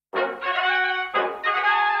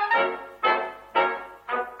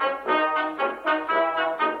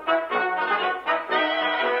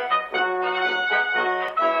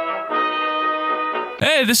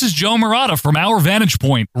Hey, this is Joe Murata from Our Vantage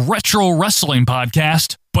Point, Retro Wrestling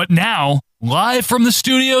Podcast. But now, live from the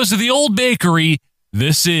studios of the Old Bakery,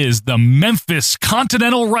 this is the Memphis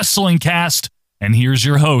Continental Wrestling Cast. And here's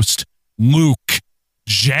your host, Luke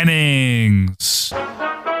Jennings.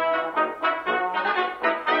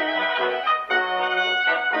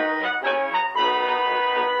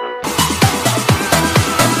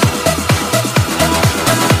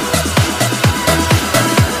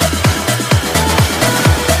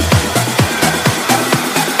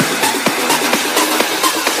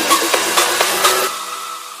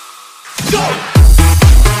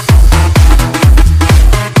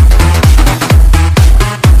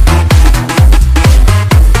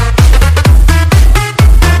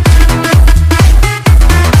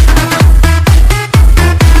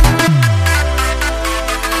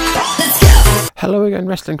 Hello again,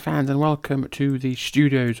 wrestling fans, and welcome to the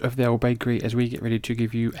studios of the Old Bakery as we get ready to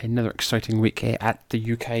give you another exciting week here at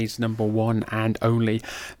the UK's number one and only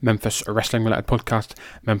Memphis wrestling related podcast,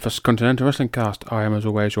 Memphis Continental Wrestling Cast. I am, as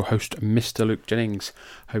always, your host, Mr. Luke Jennings,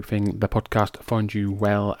 hoping the podcast finds you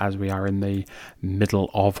well as we are in the middle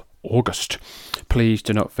of August. Please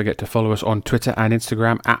do not forget to follow us on Twitter and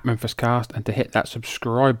Instagram at MemphisCast, and to hit that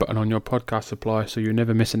subscribe button on your podcast supplier so you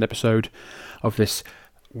never miss an episode of this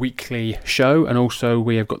weekly show. And also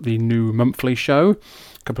we have got the new monthly show.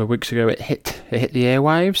 A couple of weeks ago it hit the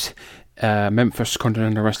airwaves. Memphis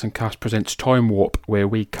Continental Wrestling Cast presents Time Warp, where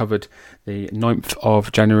we covered the 9th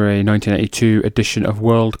of January 1982 edition of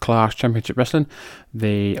World Class Championship Wrestling.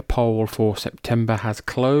 The poll for September has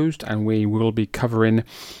closed, and we will be covering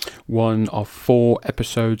one of 4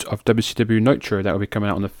 episodes of WCW Nitro that will be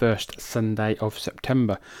coming out on the first Sunday of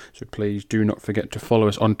September. So please do not forget to follow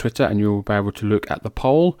us on Twitter, and you'll be able to look at the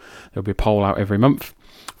poll. There'll be a poll out every month.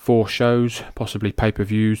 4 shows, possibly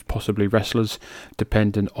pay-per-views, possibly wrestlers,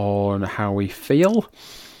 depending on how we feel.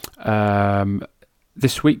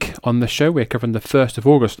 This week on the show, we're covering the 1st of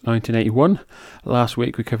August 1981. Last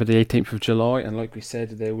week we covered the 18th of July, and like we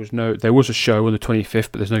said, there was a show on the 25th,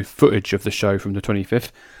 but there's no footage of the show from the 25th.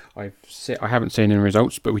 I haven't seen any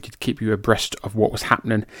results, but we did keep you abreast of what was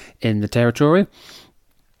happening in the territory.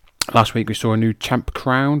 Last week we saw a new champ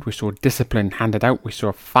crowned, we saw discipline handed out, we saw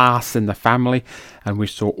a farce in the family, and we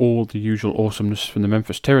saw all the usual awesomeness from the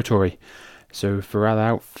Memphis territory. So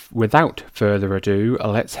without further ado,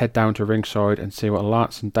 let's head down to ringside and see what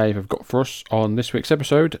Lance and Dave have got for us on this week's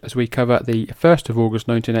episode as we cover the 1st of August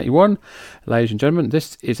 1981. Ladies and gentlemen,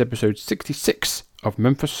 this is episode 66 of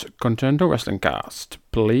Memphis Continental Wrestling Cast.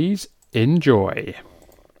 Please enjoy.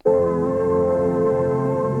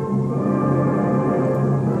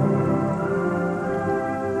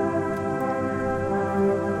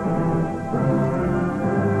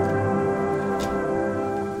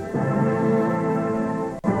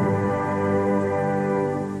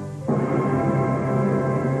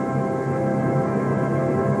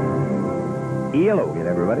 Hello again,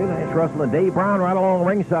 everybody. Nice wrestling. Dave Brown right along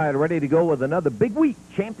ringside, ready to go with another big week,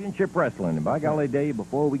 championship wrestling. And by golly, Dave,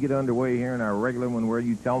 before we get underway here in our regular one where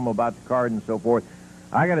you tell them about the card and so forth,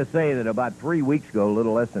 I got to say that about 3 weeks ago, a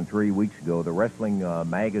little less than 3 weeks ago, the wrestling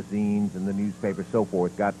magazines and the newspapers, so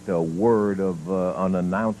forth, got word of an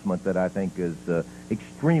announcement that I think is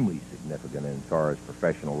extremely significant as far as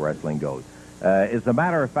professional wrestling goes. As a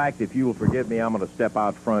matter of fact, if you will forgive me, I'm going to step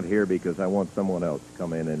out front here because I want someone else to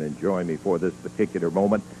come in and join me for this particular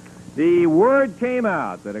moment. The word came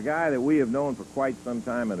out that a guy that we have known for quite some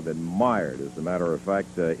time and have admired, as a matter of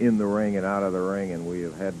fact, in the ring and out of the ring, and we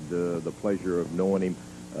have had the pleasure of knowing him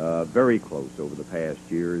very close over the past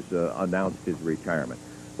years, announced his retirement.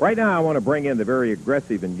 Right now, I want to bring in the very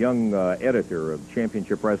aggressive and young editor of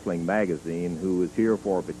Championship Wrestling Magazine, who is here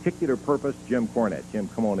for a particular purpose, Jim Cornette. Jim,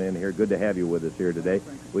 come on in here. Good to have you with us here today.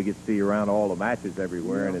 We get to see you around all the matches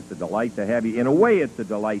everywhere, and it's a delight to have you. In a way, it's a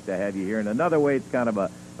delight to have you here. In another way, it's kind of a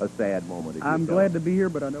sad moment. I'm glad to be here,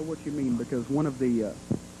 but I know what you mean, because one of the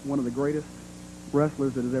greatest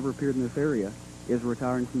wrestlers that has ever appeared in this area is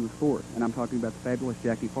retiring from the sport, and I'm talking about the fabulous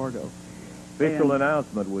Jackie Fargo. Official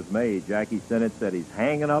announcement was made. Jackie Sennett said he's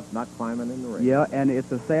hanging up, not climbing in the ring. Yeah, and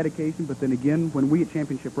it's a sad occasion, but then again, when we at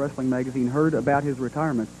Championship Wrestling Magazine heard about his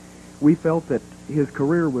retirement, we felt that his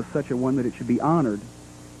career was such a one that it should be honored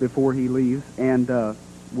before he leaves, and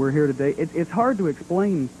we're here today. It's hard to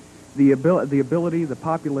explain the ability, the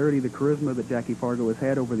popularity, the charisma that Jackie Fargo has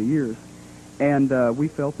had over the years, and we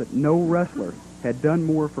felt that no wrestler had done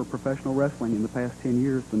more for professional wrestling in the past 10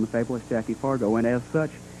 years than the fabulous Jackie Fargo, and as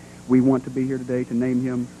such, we want to be here today to name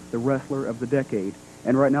him the Wrestler of the Decade.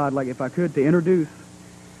 And right now, I'd like, if I could, to introduce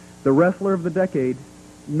the Wrestler of the Decade,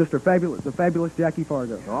 the fabulous Jackie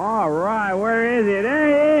Fargo. All right, where is he? There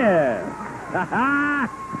he is.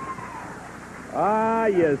 Ah,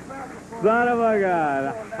 you son of a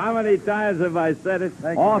gun. How many times have I said it?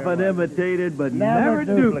 Often imitated, but never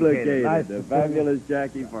duplicated. Nice The fabulous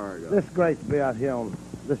Jackie Fargo. This is great to be out here on,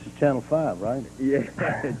 this is Channel 5, right? Yeah,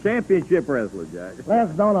 championship wrestler, Jack.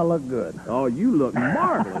 Lance, don't I look good? Oh, you look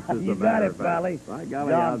marvelous, as You a got matter it, of fact. Pally. By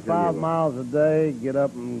golly, I'll Jog tell you 5 what. miles a day, get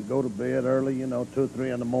up and go to bed early, 2 or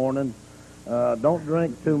 3 in the morning. Don't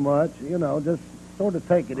drink too much, just sort of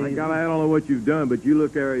take it My easy. God, I don't know what you've done, but you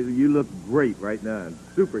look great right now in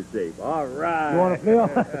super shape. All right. You want to feel?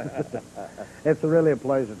 It's really a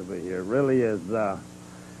pleasure to be here. It really is.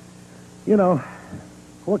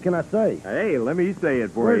 What can I say? Hey, let me say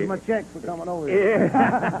it for Where's you. my check for coming over here?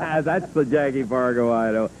 Yeah, that's the Jackie Fargo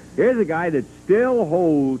I know. Here's a guy that still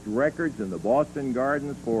holds records in the Boston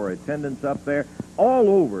Gardens for attendance up there, all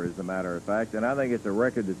over, as a matter of fact. And I think it's a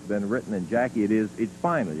record that's been written. And Jackie, it's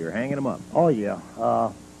final. You're hanging him up. Oh, yeah.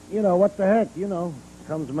 What the heck,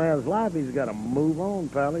 comes a man's life, he's got to move on,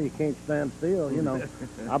 Pally. You can't stand still,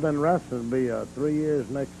 I've been wrestling. It'll be 3 years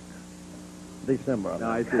next December. No,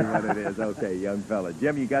 I see what it is. Okay, young fella.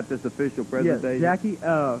 Jim, you got this official presentation? Yes, Jackie,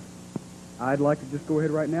 I'd like to just go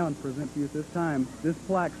ahead right now and present to you at this time this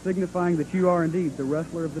plaque signifying that you are indeed the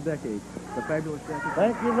wrestler of the decade, the fabulous Jackie.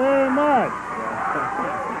 Thank you very much.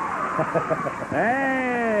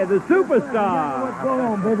 Hey, the superstar. What's going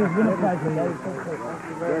on, baby? It's been a pleasure.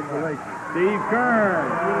 Congratulations. Steve Kern.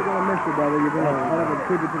 You're really going to miss you, brother. You've been a hell of a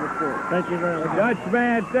tribute to the sport. Thank you very much. Dutch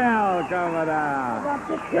Mantel coming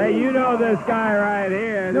out. Hey, you know this guy right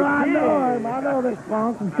here. No, I know him. I know this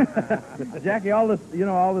punk. Jackie, all this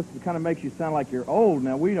kind of makes you sound like you're old.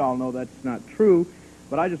 Now, we all know that's not true,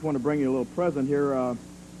 but I just want to bring you a little present here.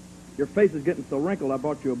 Your face is getting so wrinkled, I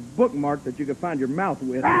bought you a bookmark that you can find your mouth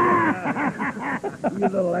with. You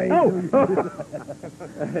little angel.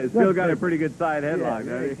 Still got a pretty good side headlock,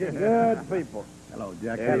 doesn't he? Good people. Hello,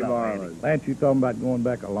 Jackie. Eddie Marlin. Lance, you talking about going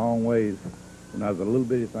back a long ways. When I was a little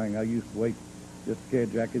bitty thing, I used to wait just to carry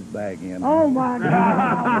Jackie's bag in. Oh, my God.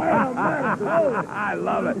 I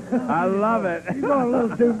love it. I love it. You're going a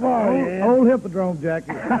little too far. Old hippodrome,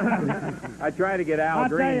 Jackie. I try to get Al I'll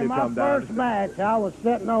tell Green you, to my come down. first match, I was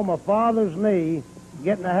sitting on my father's knee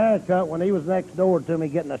getting a haircut when he was next door to me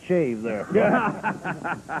getting a shave there.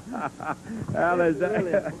 Al, This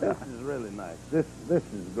is really nice. This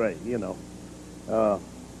is great,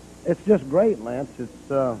 It's just great, Lance. It's,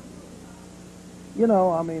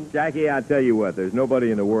 Jackie, I tell you what, there's nobody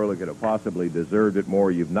in the world that could have possibly deserved it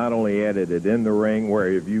more. You've not only added it in the ring, where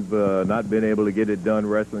if you've not been able to get it done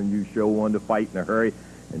wrestling, you show one to fight in a hurry.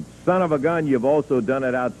 And son of a gun, you've also done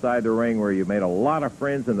it outside the ring where you've made a lot of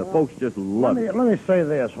friends, and the folks just love it. Let me say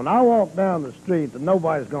this. When I walk down the street,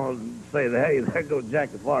 nobody's going to say, hey, there goes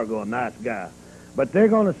Jackie Fargo, a nice guy. But they're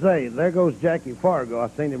going to say, there goes Jackie Fargo.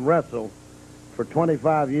 I've seen him wrestle for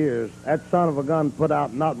 25 years. That son of a gun put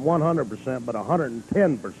out not 100%, but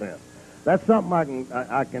 110%. That's something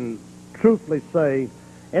I can truthfully say.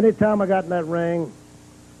 Anytime I got in that ring,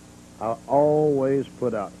 I always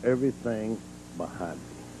put out everything behind me.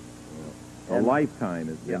 A lifetime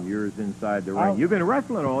has been Yeah. yours inside the ring. You've been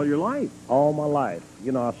wrestling all your life. All my life.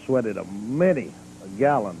 I sweated a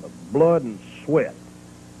gallon of blood and sweat.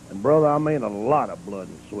 And, brother, I mean a lot of blood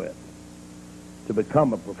and sweat to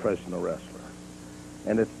become a professional wrestler.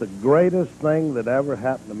 And it's the greatest thing that ever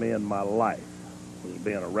happened to me in my life, was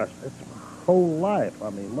being a wrestler. It's my whole life. I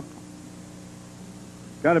mean, what?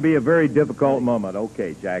 Got to be a very difficult moment.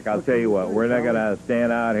 Okay, Jack, I'll tell you what, we're not going to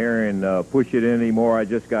stand out here and push it anymore. I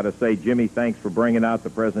just got to say, Jimmy, thanks for bringing out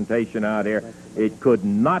the presentation out here. It could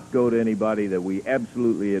not go to anybody that we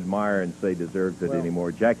absolutely admire and say deserves it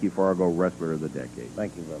anymore. Jackie Fargo, Wrestler of the Decade.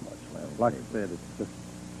 Thank you very much, Lance. Like I said, it's just...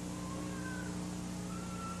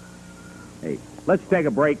 Hey, let's take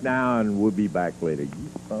a break now, and we'll be back later. You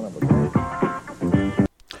son of a bitch.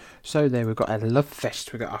 So there we've got a love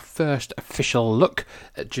fest. We've got our first official look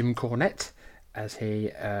at Jim Cornette, as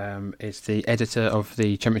he is the editor of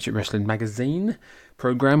the Championship Wrestling magazine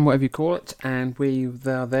program, whatever you call it, and we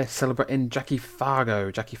are there celebrating Jackie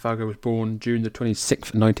Fargo. Jackie Fargo was born June the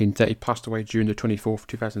 26th, 1930, passed away June the 24th,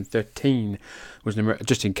 2013.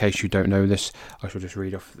 Just in case you don't know this, I shall just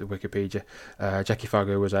read off the Wikipedia. Jackie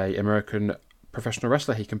Fargo was an American professional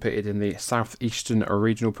wrestler. He competed in the Southeastern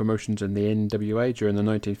regional promotions in the NWA during the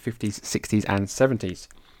 1950s, 60s and 70s.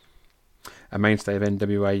 A mainstay of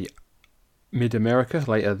NWA Mid-America,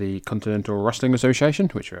 later the Continental Wrestling Association,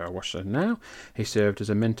 which we are watching now. He served as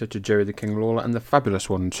a mentor to Jerry the King Lawler and the fabulous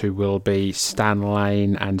ones who will be Stan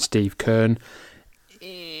Lane and Steve Kern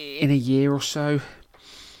in a year or so.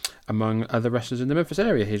 among other wrestlers in the Memphis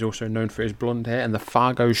area. He's also known for his blonde hair and the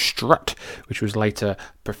Fargo strut, which was later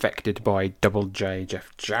perfected by Double J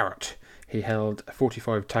Jeff Jarrett. He held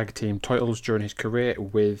 45 tag team titles during his career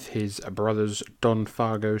with his brothers Don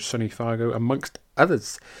Fargo, Sonny Fargo, amongst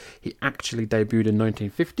others. He actually debuted in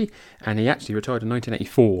 1950 and he actually retired in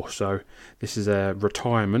 1984. So this is a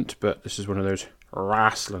retirement, but this is one of those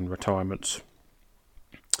wrestling retirements.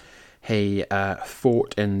 He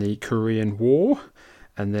fought in the Korean War,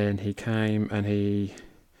 and then he came and he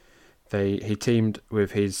teamed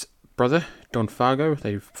with his brother Don Fargo.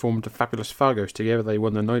 They formed the Fabulous Fargos together. They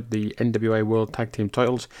won the NWA World Tag Team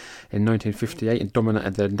titles in 1958 and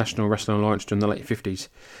dominated the National Wrestling Alliance during the late 50s.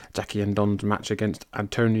 Jackie and Don's match against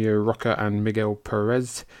Antonio Rocca and Miguel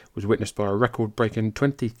Perez was witnessed by a record-breaking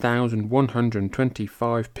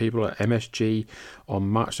 20,125 people at MSG on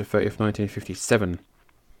March the 30th, 1957.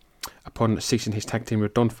 Upon ceasing his tag team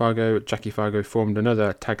with Don Fargo, Jackie Fargo formed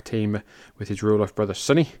another tag team with his real-life brother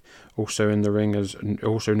Sonny, also known as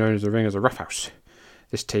the ring as a Rough House.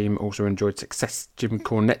 This team also enjoyed success. Jim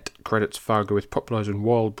Cornette credits Fargo with popularizing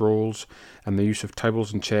wild brawls and the use of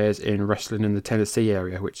tables and chairs in wrestling in the Tennessee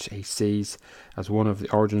area, which he sees as one of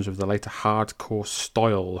the origins of the later hardcore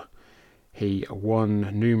style. He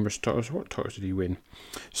won numerous titles. What titles did he win?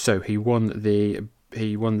 So he won the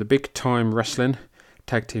Big Time Wrestling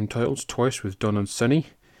Tag Team titles twice with Don and Sonny.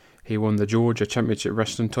 He won the Georgia Championship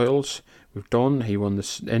Wrestling titles with Don. He won the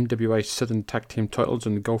NWA Southern Tag Team titles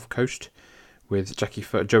on the Gulf Coast with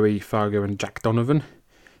Joey Fargo and Jack Donovan.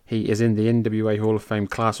 He is in the NWA Hall of Fame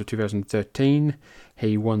class of 2013.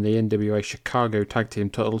 He won the NWA Chicago Tag Team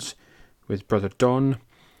titles with brother Don.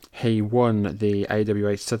 He won the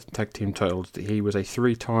AWA Southern Tag Team titles. He was a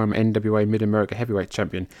 3-time NWA Mid-America Heavyweight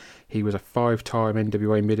Champion. He was a 5-time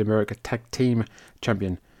NWA Mid-America Tag Team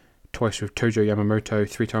Champion. Twice with Tojo Yamamoto,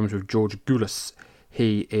 3 times with George Goulas.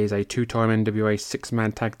 He is a 2-time NWA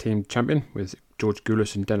 6-man Tag Team Champion with George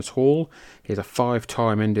Goulas and Dennis Hall. He is a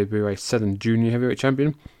 5-time NWA Southern Junior Heavyweight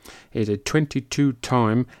Champion. He is a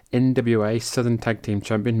 22-time NWA Southern Tag Team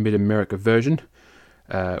Champion Mid-America version.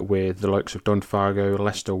 With the likes of Don Fargo,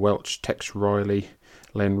 Lester Welch, Tex Riley,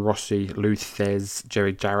 Len Rossi, Lou Thez,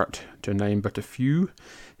 Jerry Jarrett, to name but a few.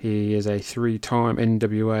 He is a 3-time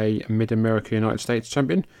NWA Mid-America United States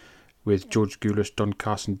Champion with George Goulas, Don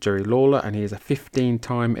Carson, Jerry Lawler, and he is a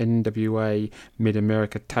 15-time NWA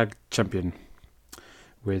Mid-America Tag Champion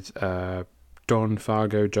with Don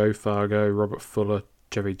Fargo, Joe Fargo, Robert Fuller,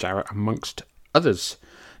 Jerry Jarrett, amongst others.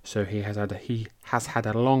 So he has had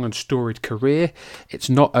a long and storied career. It's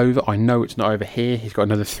not over. I know it's not over here. He's got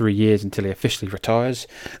another 3 years until he officially retires.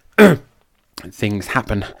 Things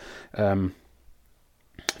happen.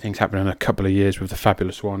 Things happen in a couple of years with the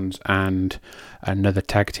Fabulous Ones and another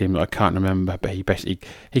tag team that I can't remember. But he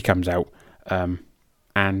comes out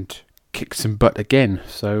and kicks some butt again.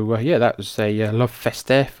 So yeah, that was a love fest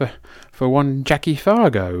there for one Jackie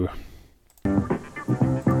Fargo.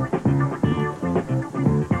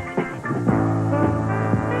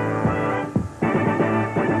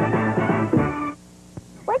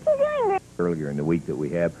 Earlier in the week that we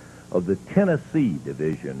have of the Tennessee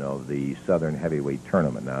division of the Southern Heavyweight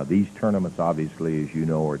Tournament. Now, these tournaments, obviously, as you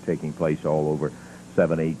know, are taking place all over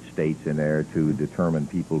 7-8 states in there to determine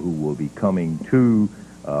people who will be coming to,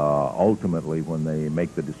 ultimately, when they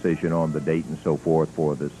make the decision on the date and so forth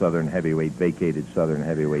for the Southern Heavyweight, vacated Southern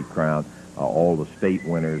Heavyweight crown. All the state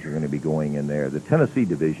winners are going to be going in there. The Tennessee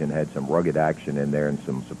division had some rugged action in there and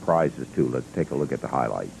some surprises, too. Let's take a look at the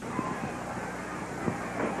highlights.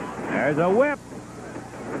 There's a whip.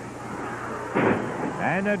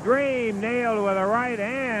 And the Dream nailed with a right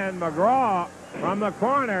hand. McGraw from the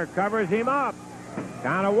corner covers him up.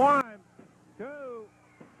 Count of 1, 2,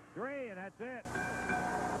 3, and that's it.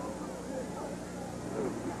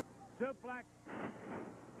 Suplex.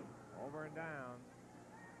 Over and down.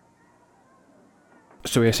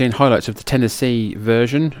 So we are seeing highlights of the Tennessee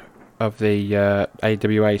version of the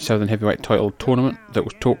AWA Southern Heavyweight Title Tournament that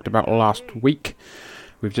was talked about last week.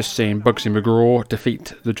 We've just seen Bugsy McGraw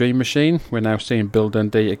defeat the Dream Machine. We're now seeing Bill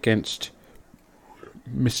Dundee against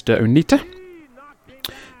Mr. Onita.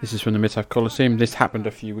 This is from the Mid-South Coliseum. This happened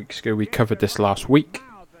a few weeks ago. We covered this last week.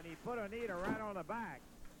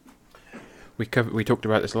 We talked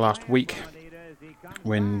about this last week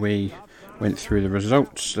when we went through the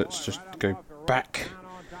results. Let's just go back.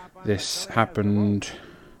 This happened...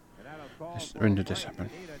 When did this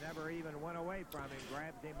happen?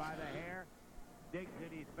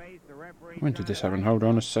 When did this happen? Hold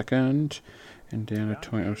on a second. Indiana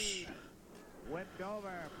titles.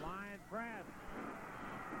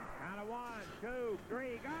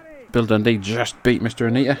 Bill Dundee just beat Mr.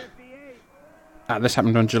 Onita. This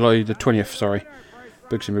happened on July the 20th, sorry.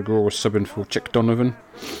 Bugsy McGraw was subbing for Chick Donovan.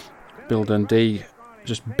 Bill Dundee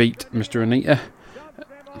just beat Mr. Onita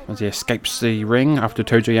as he escapes the ring after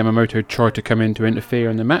Tojo Yamamoto tried to come in to interfere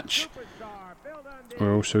in the match.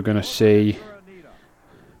 We're also going to see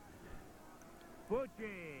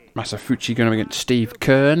Masafuchi going against Steve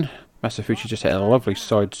Kern. Masafuchi just hit a lovely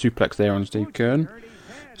side suplex there on Steve Kern.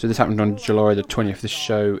 So this happened on July the 20th. This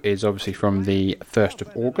show is obviously from the 1st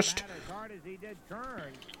of August.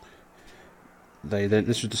 They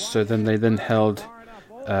then held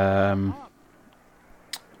on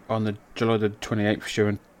the July the 28th show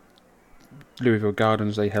in Louisville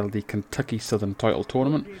Gardens. They held the Kentucky Southern Title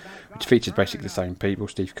Tournament, which featured basically the same people: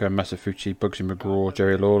 Steve Kern, Masafuchi, Bugsy McGraw,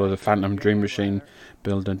 Jerry Lawler, the Phantom, Dream Machine,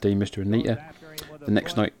 Bill Dundee, Mr. Onita. The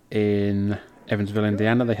next night in Evansville,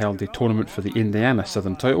 Indiana, they held the tournament for the Indiana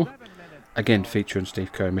Southern Title, again featuring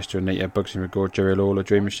Steve Kern, Mr. Onita, Bugsy McGraw, Jerry Lawler,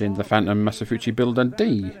 Dream Machine, the Phantom, Masafuchi, Bill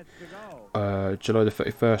Dundee. July the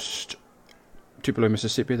 31st, Tupelo,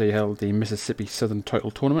 Mississippi, they held the Mississippi Southern Title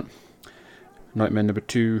Tournament. Nightmare number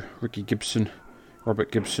 2, Ricky Gibson, Robert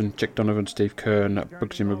Gibson, Chick Donovan, Steve Kern,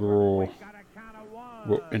 Bugsy McGraw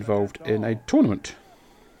were involved in a tournament.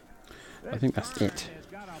 I think that's it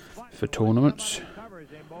for tournaments.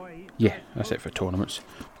 Yeah, that's it for tournaments.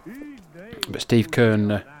 But Steve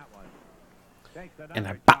Kern in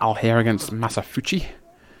a battle here against Masafuchi.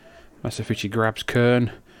 Masafuchi grabs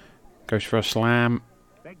Kern, goes for a slam.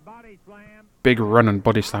 Big run and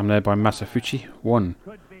body slam there by Masafuchi. 1.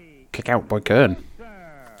 Kick out by Kern.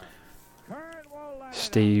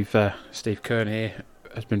 Steve Kern here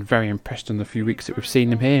has been very impressed in the few weeks that we've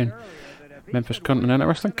seen him here in Memphis Continental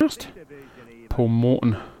Wrestling Cast. Paul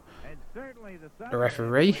Morton, the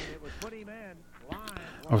referee.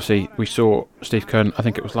 Obviously, we saw Steve Kern, I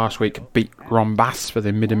think it was last week, beat Ron Bass for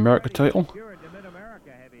the Mid-America title.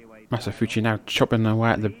 Masafuchi now chopping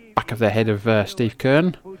away at the back of the head of Steve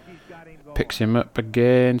Kern. Picks him up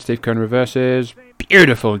again. Steve Kern reverses.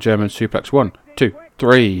 Beautiful German suplex. 1, 2,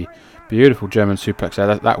 3. Beautiful German suplex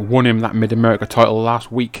there. That won him that Mid-America title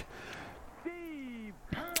last week.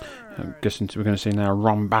 I'm guessing we're going to see now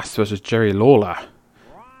Ron Bass versus Jerry Lawler.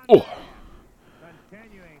 Oh!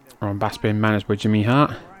 Ron Bass being managed by Jimmy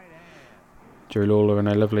Hart. Jerry Lawler in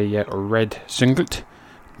a lovely red singlet,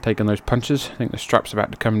 taking those punches. I think the strap's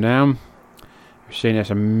about to come down. We've seen this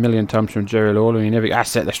a million times from Jerry Lawler. You never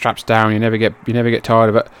set the straps down. You never get tired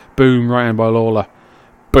of it. Boom! Right hand by Lawler.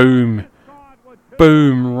 Boom!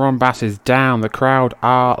 Boom! Ron Bass is down. The crowd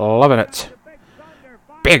are loving it.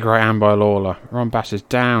 Big right hand by Lawler. Ron Bass is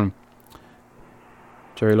down.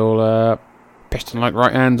 Jerry Lawler piston-like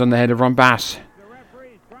right hands on the head of Ron Bass.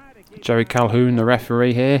 Jerry Calhoun, the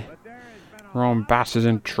referee here. Ron Bass is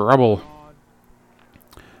in trouble.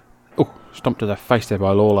 Oh, stomped to the face there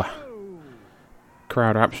by Lawler.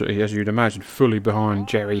 Crowd are absolutely, as you'd imagine, fully behind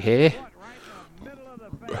Jerry here.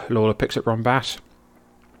 Lawler picks up Ron Bass.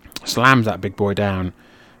 Slams that big boy down.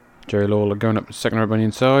 Jerry Lawler going up the second rope on the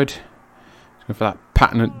inside. He's going for that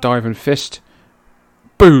patented diving fist.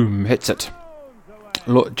 Boom! Hits it.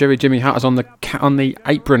 Look, Jimmy Hart is on the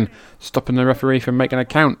apron, stopping the referee from making a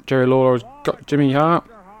count. Jerry Lawler has got Jimmy Hart.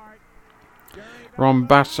 Ron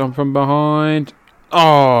Bass on from behind.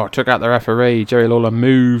 Oh, took out the referee. Jerry Lawler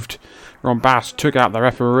moved. Ron Bass took out the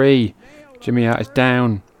referee. Jimmy Hart is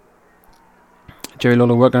down. Jerry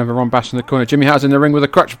Lawler working over Ron Bass in the corner. Jimmy Hart's in the ring with a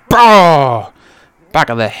crutch. Bah! Back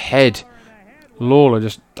of the head. Lawler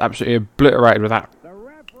just absolutely obliterated with that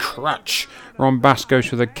crutch. Ron Bass goes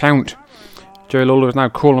for the count. Jerry Lawler is now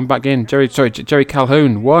calling back in. Jerry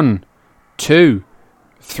Calhoun. 1, 2,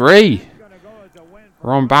 3.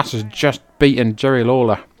 Ron Bass has just beaten Jerry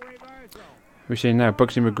Lawler. We're seeing now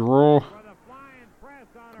Bugsy McGraw.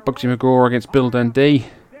 Bugsy McGraw against Bill Dundee.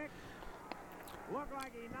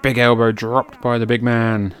 Big elbow dropped by the big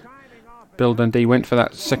man. Bill Dundee went for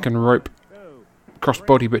that second rope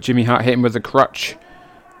crossbody, but Jimmy Hart hit him with the crutch.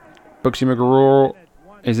 Bugsy McGraw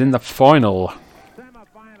is in the final.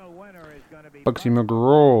 Bugsy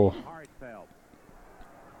McGraw.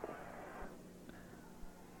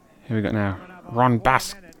 Here we go now. Ron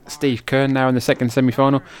Bass, Steve Kern now in the second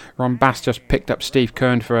semi-final. Ron Bass just picked up Steve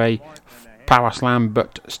Kern for a power slam,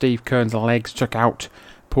 but Steve Kern's legs took out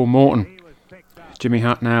Paul Morton. Jimmy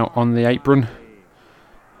Hart now on the apron.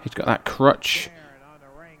 He's got that crutch.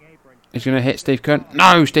 He's going to hit Steve Kern.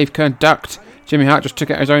 No, Steve Kern ducked. Jimmy Hart just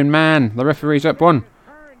took out his own man. The referee's up. 1,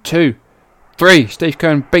 2, 3. Steve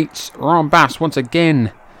Kern beats Ron Bass once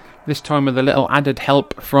again. This time with a little added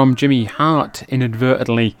help from Jimmy Hart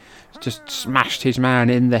inadvertently. Just smashed his man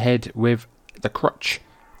in the head with the crutch.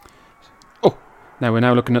 Oh, Now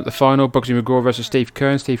we're looking at the final. Bugsy McGraw versus Steve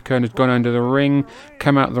Keirn. Steve Keirn has gone under the ring,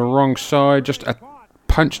 come out the wrong side, just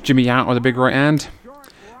punched Jimmy Hart with a big right hand.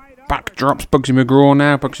 Back drops Bugsy McGraw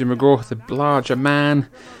now. Bugsy McGraw, the larger man,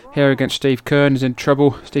 here against Steve Keirn, is in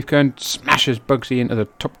trouble. Steve Keirn smashes Bugsy into the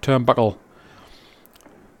top turnbuckle.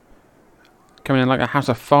 Coming in like a house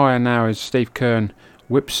of fire now is Steve Keirn.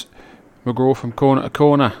 Whips McGraw from corner to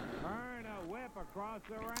corner.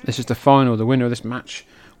 This is the final. The winner of this match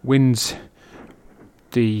wins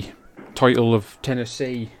the title of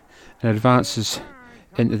Tennessee and advances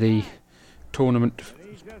into the tournament.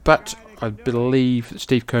 But I believe that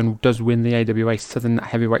Steve Keirn does win the AWA Southern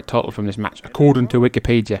Heavyweight title from this match, according to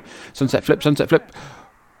Wikipedia. Sunset flip, sunset flip.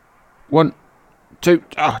 1, 2.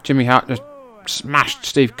 Jimmy Hart just smashed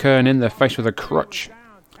Steve Keirn in the face with a crutch.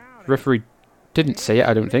 The referee didn't see it,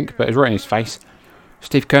 I don't think, but it was right in his face.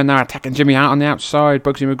 Steve Keirn now attacking Jimmy Hart on the outside.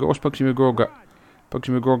 What's Bugsy McGraw got?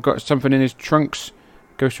 Bugsy McGraw got something in his trunks.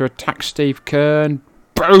 Goes to attack Steve Keirn.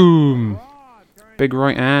 Boom! Big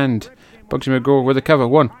right hand. Bugsy McGraw with a cover.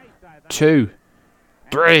 1, 2,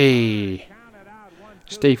 3.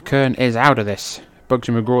 Steve Keirn is out of this.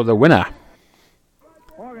 Bugsy McGraw the winner.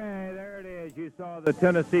 Okay, there it is. You saw the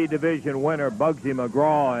Tennessee Division winner, Bugsy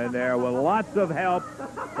McGraw, in there with lots of help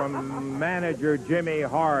from manager Jimmy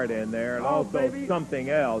Hart in there, and also something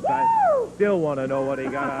else. I still want to know what he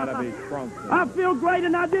got out of his trunk. I feel great,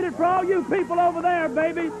 and I did it for all you people over there,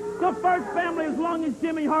 baby. The first family, as long as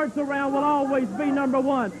Jimmy Hart's around, will always be number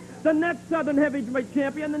one. The next Southern Heavyweight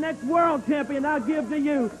champion, the next world champion, I'll give to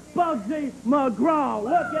you, Bugsy McGraw.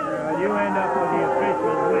 Look at it. You end up with the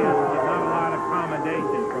official win. There's not a lot of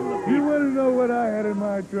commendation from the people. You want to know what I had in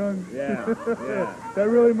my trunk? Yeah. That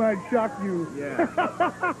really might shock you. Yeah.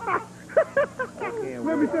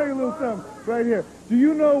 Let me tell you a little something right here. Do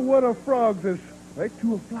you know what a frog says right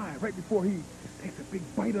to a fly right before he takes a big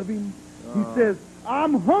bite of him? He says,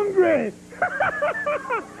 "I'm hungry."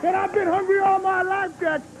 And I've been hungry all my life,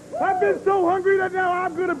 Jack. I've been so hungry that now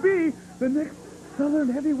I'm going to be the next Southern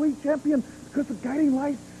Heavyweight champion because the guiding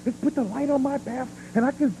light has put the light on my path, and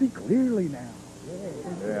I can see clearly now.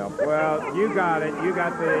 Yeah, well, you got it. You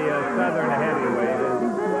got the Southern Heavyweight.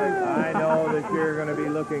 I know that you're going to be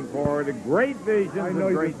looking forward to great visions. I know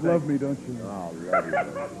you just love me, don't you? Oh, love you.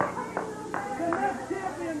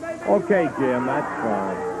 Okay, Jim, that's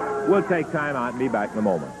fine. We'll take time out and be back in a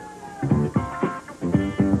moment.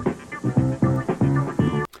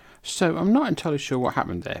 So I'm not entirely sure what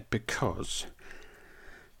happened there, because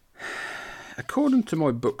according to my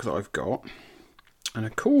book that I've got, and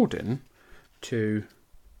according to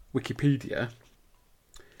Wikipedia,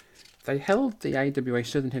 they held the AWA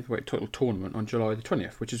Southern Heavyweight title tournament on July the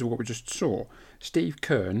 20th, which is what we just saw. Steve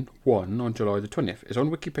Keirn won on July the 20th. It's on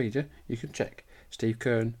Wikipedia, you can check. Steve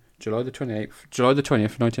Keirn, July the 20th,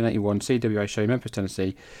 1981, CWA show, Memphis,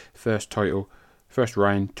 Tennessee, first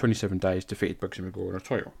reign, 27 days, defeated Bugsy McGraw in a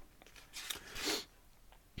title.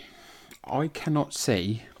 I cannot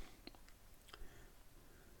see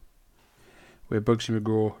where Bugsy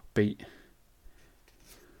McGraw beat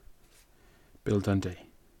Bill Dundee.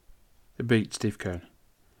 They beat Steve Keirn.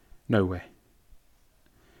 Nowhere.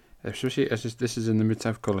 Especially as this is in the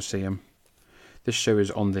Mid-South Coliseum. This show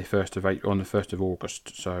is on the 1st of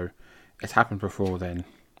August, so it happened before then.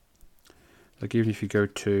 Like even if you go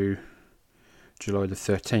to July the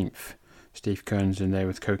 13th, Steve Keirn's in there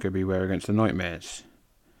with Koko Beware against the Nightmares.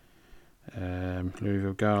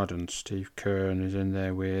 Louisville Gardens, Steve Keirn is in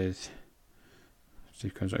there with...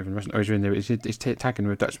 Steve Keirn's not even wrestling. Oh, he's in there. He's tagging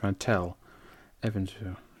with Dutch Mantel.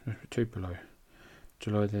 Evansville, Tupelo.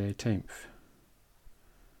 July the 18th.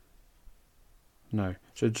 No.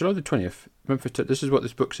 So July the 20th, Memphis. This is what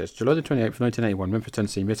this book says. July the 28th, 1981, Memphis,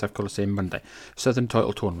 Tennessee, Mid-South Coliseum, Monday. Southern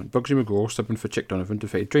title tournament. Bugsy McGraw, subbing for Chick Donovan,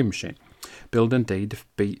 defeated Dream Machine. Bill Dundee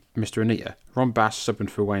beat Mr. Anita. Ron Bass, subbing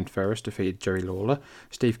for Wayne Ferris, defeated Jerry Lawler.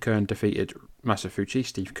 Steve Keirn defeated Masafuchi.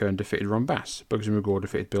 Steve Keirn defeated Ron Bass. Bugsy McGraw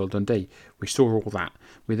defeated Bill Dundee. We saw all that.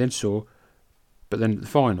 We then saw, but then at the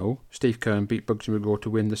final, Steve Keirn beat Bugsy McGraw to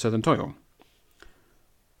win the Southern title.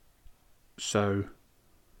 So...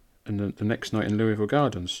 And the next night in Louisville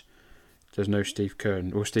Gardens, there's no Steve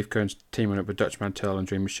Keirn. Or Steve Keirn's teaming up with Dutch Mantel and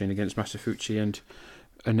Dream Machine against Masafuchi and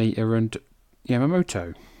Anita and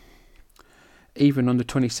Yamamoto. Even on the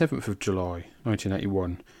 27th of July,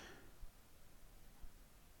 1981,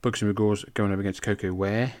 Bugsy McGraw's going up against Koko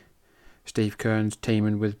Ware. Steve Keirn's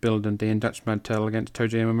teaming with Bill Dundee and Dutch Mantel against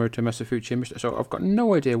Tojo Yamamoto, Masafuchi and Mr. So I've got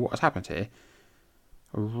no idea what has happened here.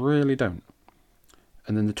 I really don't.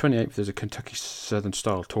 And then the 28th, there's a Kentucky Southern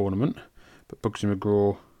style tournament. But Bugsy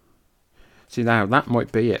McGraw... See, now, that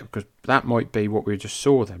might be it. Because that might be what we just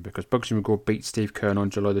saw then. Because Bugsy McGraw beat Steve Keirn on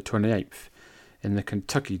July the 28th in the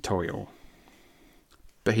Kentucky title.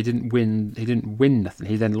 But he didn't win. He didn't win nothing.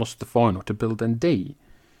 He then lost the final to Bill Dundee.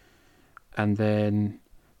 And then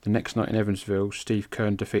the next night in Evansville, Steve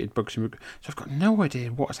Keirn defeated Bugsy McGraw. So I've got no idea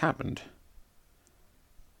what has happened.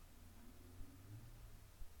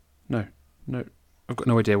 No, I've got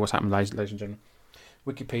no idea what's happened, ladies and gentlemen.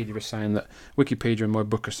 Wikipedia and my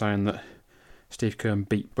book are saying that Steve Keirn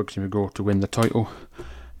beat Bugsy McGraw to win the title.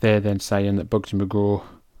 They're then saying that Bugsy McGraw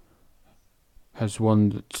has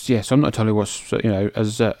won. Yeah, so I'm not telling you what's,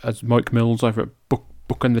 as Mike Mills over at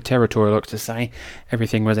Book and the Territory likes to say,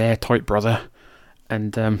 everything was airtight, brother.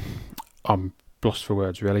 And I'm lost for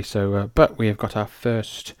words, really. So, but we have got our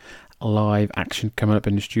first live action coming up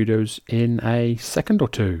in the studios in a second or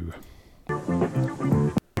two.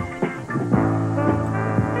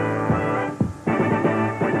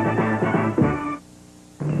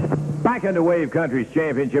 Back into Wave Country's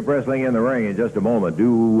Championship Wrestling in the Ring in just a moment.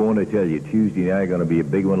 Do want to tell you, Tuesday night going to be a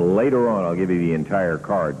big one. Later on, I'll give you the entire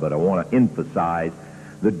card, but I want to emphasize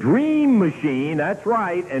the Dream Machine, that's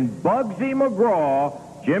right, and Bugsy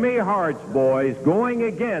McGraw, Jimmy Hart's boys, going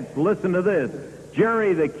against, listen to this,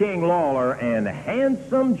 Jerry the King Lawler and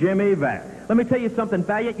Handsome Jimmy Valiant. Let me tell you something,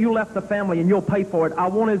 Valiant. You left the family and you'll pay for it. I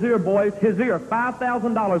want his ear, boys. His ear.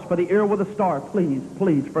 $5,000 for the ear with a star.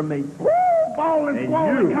 Please, from me. Ball and squall,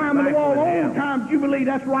 climbing the wall, old time Jubilee.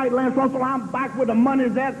 That's right, Lance Russell. I'm back where the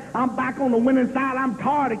money's at. I'm back on the winning side. I'm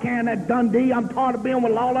tired of carrying that Dundee. I'm tired of being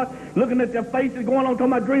with Lawler, looking at their faces, going on to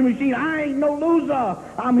my Dream Machine. I ain't no loser.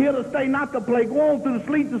 I'm here to stay, not to play. Go on through the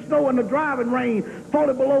sleet, the snow, and the driving rain.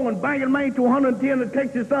 40 below and banging Maine to 110 in the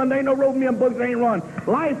Texas sun. There ain't no road me and Bugs ain't run.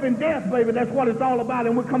 Life and death, baby. That's what it's all about.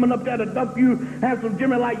 And we're coming up there to dump you. Have some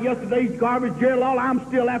Jimmy like yesterday's garbage. Jerry Lawler, I'm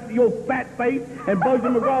still after your fat face. And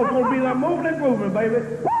Bugsy McGraw's going to be there moving and grooving, baby.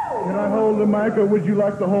 Can I hold the mic, or would you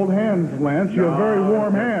like to hold hands, Lance? You have very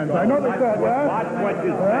warm hands. I noticed that, right? Watch what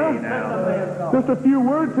you say now. Just a few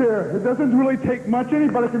words here. It doesn't really take much.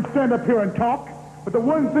 Anybody can stand up here and talk. But the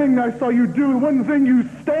one thing I saw you do, the one thing you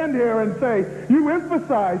stand here and say, you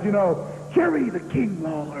emphasize, Jerry the King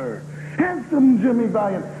Lawler, Handsome Jimmy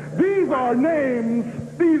Valiant. These are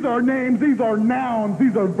names, these are nouns,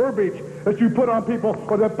 these are verbiage that you put on people,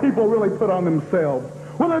 or that people really put on themselves.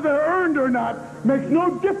 Whether they're earned or not makes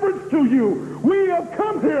no difference to you. We have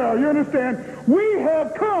come here, you understand? We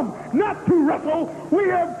have come not to wrestle. We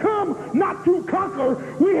have come not to conquer.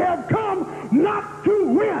 We have come not to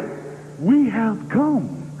win. We have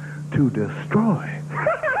come to destroy.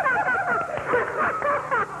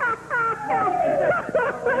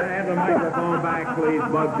 Have the microphone back, please,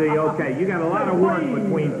 Bugsy. Okay, you got a lot of work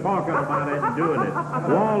between talking about it and doing it.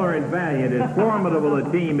 Lawler and Valiant is formidable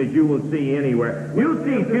a team as you will see anywhere. You'll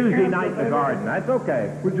see Tuesday night in the Garden. That's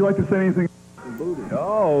okay. Would you like to say anything?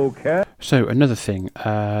 Oh, okay. So another thing,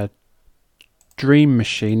 Dream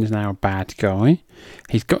Machine is now a bad guy.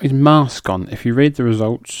 He's got his mask on. If you read the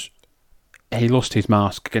results, he lost his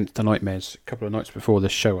mask against the Nightmares a couple of nights before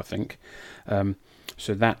this show, I think.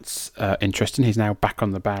 So that's interesting. He's now back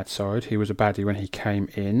on the bad side. He was a baddie when he came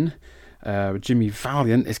in. Jimmy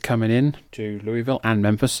Valiant is coming in to Louisville and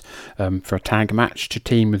Memphis for a tag match to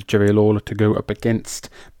team with Jerry Lawler to go up against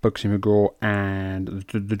Bugsy McGraw and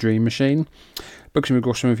the Dream Machine. Bugsy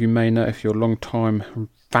McGraw, some of you may know if you're long-time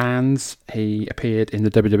fans, he appeared in the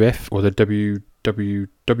WWF or the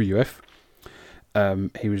WWF.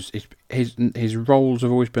 His roles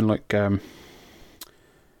have always been like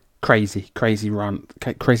crazy rants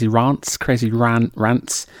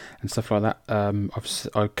and stuff like that.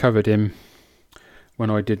 I covered him when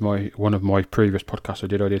I did one of my previous podcasts. I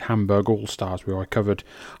did Hamburg All Stars, where I covered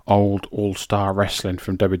old All Star wrestling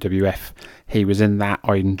from WWF. He was in that.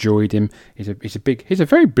 I enjoyed him. He's a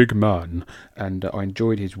very big man, and I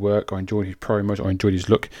enjoyed his work. I enjoyed his promos. I enjoyed his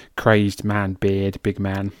look. Crazed man, beard, big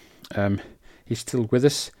man. He's still with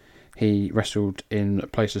us. He wrestled in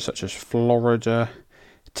places such as Florida,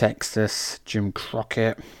 Texas, Jim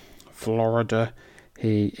Crockett, Florida.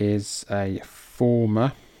 He's a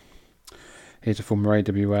former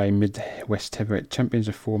AWA Midwest Heavyweight Champion. He's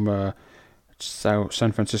a former San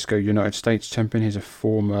Francisco United States Champion. He's a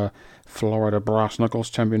former Florida Brass Knuckles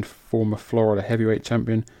Champion, former Florida Heavyweight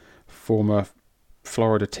Champion, former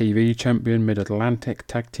Florida TV Champion, Mid-Atlantic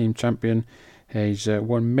Tag Team Champion. He's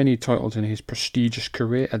won many titles in his prestigious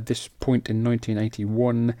career. At this point in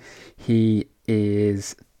 1981, he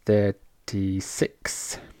is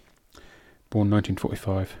 36. Born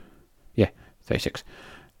 1945. Yeah, 36.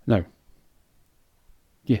 No.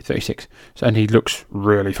 Yeah, 36. So, and he looks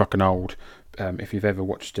really fucking old. If you've ever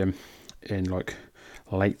watched him in like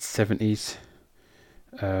late 70s,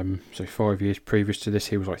 So 5 years previous to this,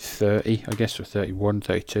 he was like 30, I guess, or 31,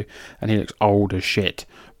 32, and he looks old as shit.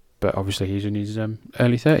 But obviously he's in his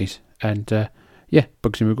early 30s. And Bugsy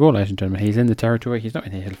McGraw, ladies and gentlemen, he's in the territory. He's not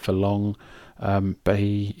in here for long, but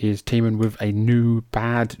he is teaming with a new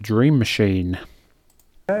bad Dream Machine.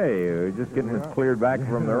 Hey, we're just getting this cleared back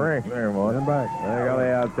from the ring. There, boy.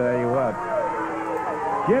 I'll tell you what.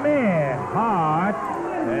 Jimmy Hart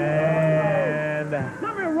and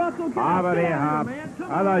Hobbity Hop.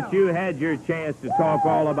 I thought you had your chance to talk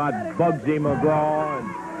all about Bugsy McGraw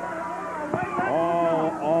and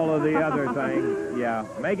all of the other things. Yeah,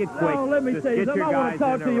 make it quick. Well, let me Just tell you get something. your I want guys to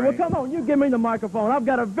talk in to the you. Well, ring. come on, you give me the microphone. I've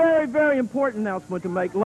got a very, very important announcement to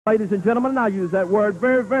make, ladies and gentlemen, and I use that word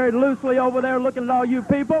very, very loosely over there looking at all you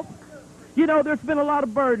people. You know, there's been a lot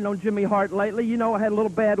of burden on Jimmy Hart lately. You know, I had a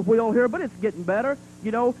little bad wheel here, but it's getting better.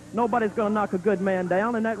 You know, nobody's going to knock a good man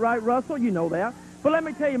down. Isn't that right, Russell? You know that. But let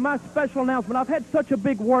me tell you, my special announcement, I've had such a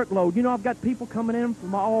big workload. You know, I've got people coming in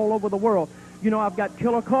from all over the world. You know, I've got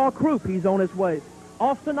Killer Carl Croup. He's on his way.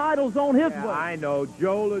 Austin Idol's on his way. I know.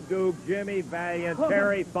 Joe LeDuc, Jimmy Valiant,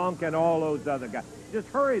 Terry Funk, and all those other guys. Just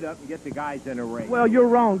hurry it up and get the guys in the ring. Well, you're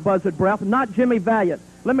wrong, Buzzard Breath. Not Jimmy Valiant.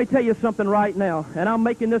 Let me tell you something right now, and I'm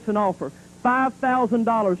making this an offer.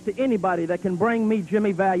 $5,000 to anybody that can bring me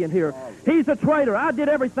Jimmy Valiant here. He's a traitor. I did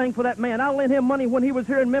everything for that man. I lent him money when he was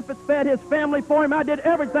here in Memphis, fed his family for him. I did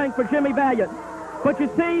everything for Jimmy Valiant. But you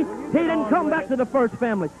see, he didn't come back to the First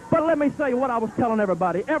Family. But let me say what I was telling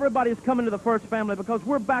everybody. Everybody's coming to the First Family because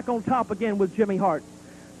we're back on top again with Jimmy Hart.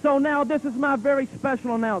 So now this is my very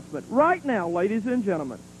special announcement. Right now, ladies and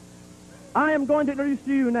gentlemen, I am going to introduce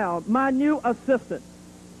to you now my new assistant.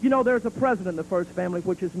 You know, there's a president in the First Family,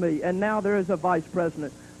 which is me, and now there is a vice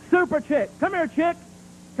president. Super Chick. Come here, Chick.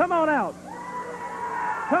 Come on out.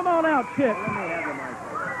 Come on out, Chick.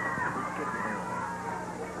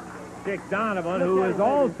 Chick Donovan, who is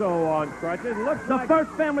also on crutches. Looks The like... First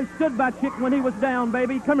Family stood by Chick when he was down,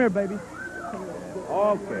 baby. Come here, baby.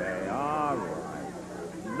 Okay, all right.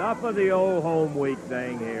 Enough of the old home week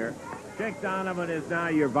thing here. Chick Donovan is now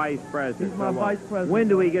your vice president. He's my vice president. When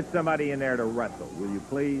do we get somebody in there to wrestle? Will you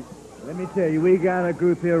please? Let me tell you, we got a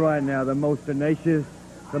group here right now, the most tenacious,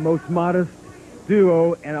 the most modest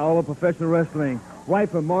duo in all of professional wrestling. Right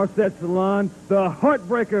from Marset Salon, the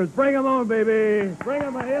Heartbreakers. Bring them on, baby. Bring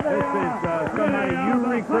them on. Here they are. This is somebody you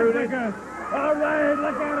recruited. All right,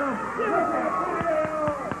 look at them.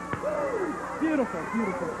 Beautiful,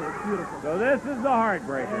 beautiful, Chick, beautiful. So this is the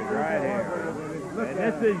Heartbreakers right here. And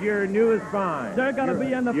this is your newest find. They're going to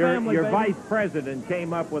be in the family, Your baby. vice president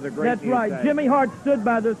came up with a great That's new right. thing. Jimmy Hart stood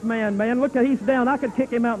by this man, man. Look, he's down. I could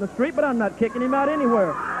kick him out in the street, but I'm not kicking him out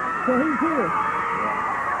anywhere. So he's here.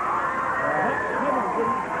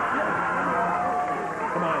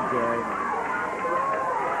 Come on, Jerry.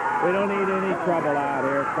 We don't need any trouble out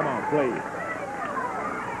here. Come on, please.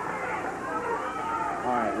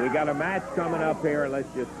 All right, we got a match coming up here, and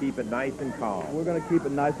let's just keep it nice and calm. We're going to keep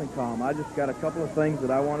it nice and calm. I just got a couple of things that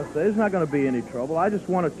I want to say. There's not going to be any trouble. I just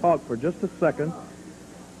want to talk for just a second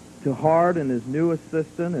to Hart and his new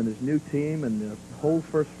assistant and his new team and the whole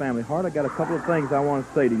First Family. Hart, I got a couple of things I want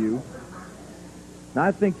to say to you. Now,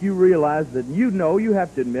 I think you realize that you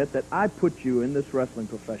have to admit that I put you in this wrestling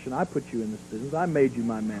profession. I put you in this business. I made you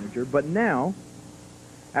my manager. But now,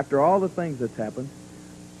 after all the things that's happened,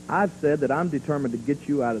 I've said that I'm determined to get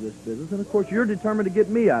you out of this business, and of course you're determined to get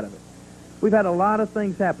me out of it. We've had a lot of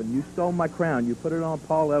things happen. You stole my crown. You put it on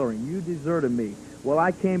Paul Ellering. You deserted me. Well,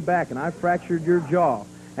 I came back, and I fractured your jaw.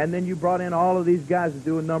 And then you brought in all of these guys to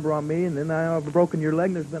do a number on me, and then I've broken your leg.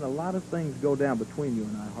 And there's been a lot of things go down between you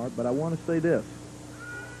and I, Hart, but I want to say this.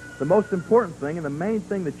 The most important thing, and the main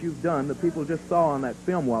thing that you've done, that people just saw on that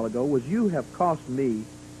film a while ago, was you have cost me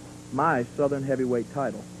my Southern Heavyweight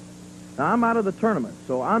title. Now, I'm out of the tournament,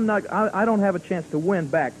 so I don't have a chance to win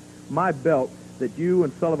back my belt that you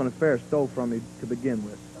and Sullivan and Fair stole from me to begin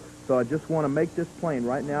with. So I just want to make this plain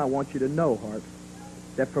right now. I want you to know, Hart,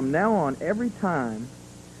 that from now on, every time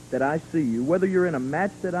that I see you, whether you're in a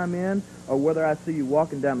match that I'm in, or whether I see you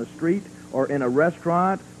walking down the street, or in a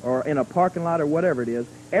restaurant, or in a parking lot, or whatever it is,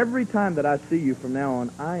 every time that I see you from now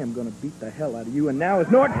on, I am going to beat the hell out of you, and now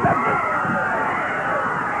is no exception.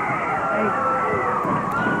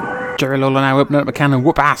 Jerry Lawler now opening up a can and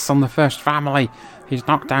whoop ass on the First Family. He's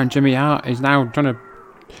knocked down Jimmy Hart. He's now trying to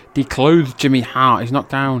declothe Jimmy Hart. He's knocked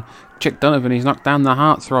down Chick Donovan. He's knocked down the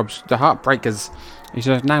Heartthrobs, the Heartbreakers. He's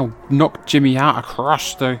now knocked Jimmy Hart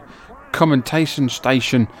across the commentation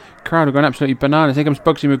station. Crowd are going absolutely bananas. Here comes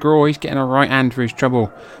Bugsy McGraw. He's getting a right hand for his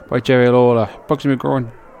trouble by Jerry Lawler. Bugsy McGraw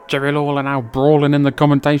and Jerry Lawler now brawling in the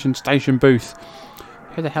commentation station booth.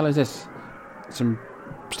 Who the hell is this? Some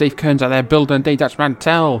Steve Kearns out there, Bill Dundee, Dutch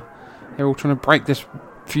Mantel. They're all trying to break this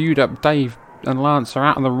feud up. Dave and Lance are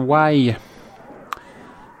out of the way.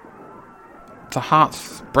 The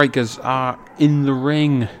Heartbreakers are in the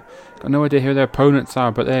ring. Got no idea who their opponents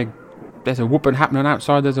are, but there's a whooping happening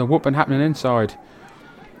outside, there's a whooping happening inside.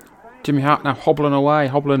 Jimmy Hart now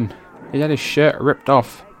hobbling. He had his shirt ripped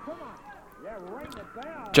off.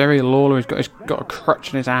 Jerry Lawler has got a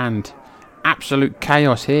crutch in his hand. Absolute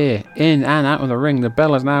chaos here, in and out of the ring. The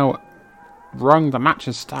bell has now rung. The match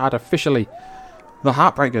has started officially. The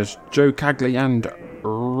Heartbreakers, Joe Cagley and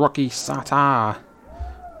Rocky Satar,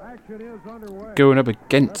 going up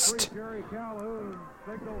against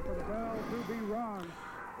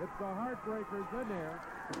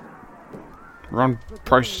Ron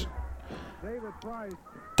Price,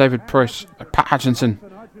 David Price, Pat Hutchinson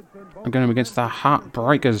are going up against the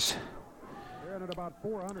Heartbreakers.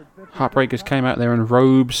 Heartbreakers came out there in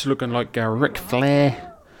robes looking like Ric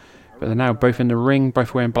Flair, but they're now both in the ring,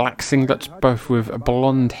 both wearing black singlets, both with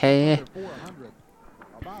blonde hair.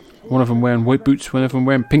 One of them wearing white boots, one of them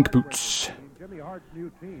wearing pink boots.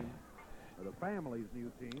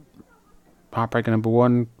 Heartbreaker number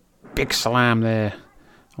 1, big slam there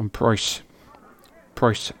on Price.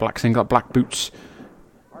 Price, black singlet, black boots.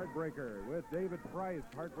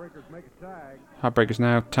 Heartbreaker's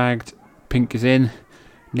now tagged. Pink is in.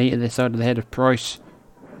 Knee to the side of the head of Price.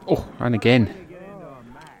 Oh, and again.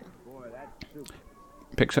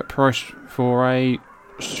 Picks up Price for a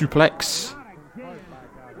suplex.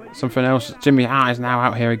 Something else. Jimmy Hart is now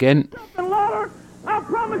out here again. I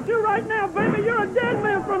promise you right now, baby, you're a dead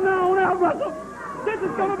man from now on out, Russell. This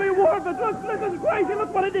is going to be worthless. Look, this is crazy.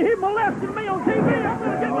 Look what he molested me on TV. I'm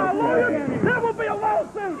going to get my lawyer. There will be a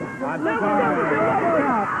lawsuit.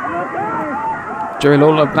 Jerry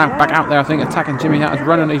Lawler now back out there, I think, attacking Jimmy Hart. Is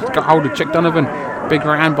running. He's got hold of Chick Donovan. Big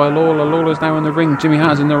right hand by Lawler. Lawler's now in the ring. Jimmy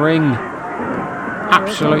Hart's in the ring.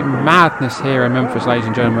 Absolute madness here in Memphis, ladies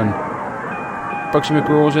and gentlemen. Bugsy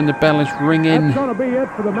McGraw's in. The bell is ringing. That's going to be it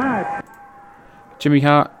for the match. Jimmy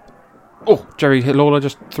Hart. Oh, Jerry Lawler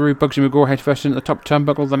just threw Bugsy McGraw head first into the top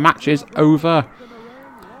turnbuckle. The match is over.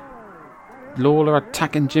 Lawler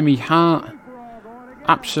attacking Jimmy Hart.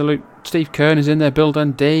 Absolute. Steve Kearns is in there. Bill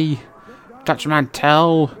Dundee. Dutch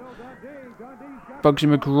Mantel.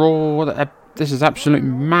 Bugsy McGraw. This is absolute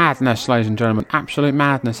madness, ladies and gentlemen. Absolute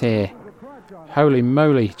madness here. Holy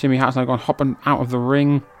moly. Jimmy Hart's now gone hopping out of the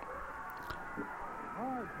ring.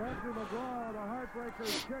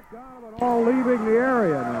 All leaving the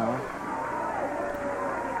area now.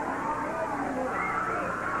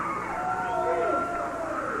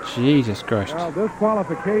 Jesus Christ. Well, this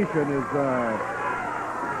qualification is going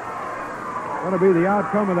to be the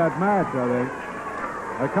outcome of that match, I think.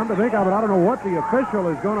 I come to think of it, I don't know what the official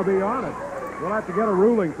is going to be on it. We'll have to get a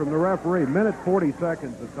ruling from the referee. Minute 40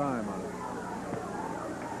 seconds of time on it.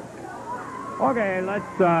 Okay, let's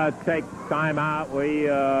take time out.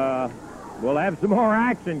 We'll have some more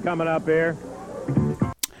action coming up here.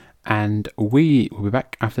 And we will be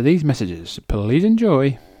back after these messages. Please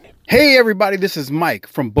enjoy. Hey everybody, this is Mike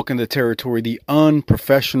from Booking the Territory, the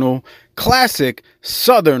unprofessional, classic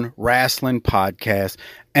Southern wrestling podcast.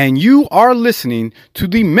 And you are listening to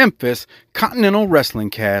the Memphis Continental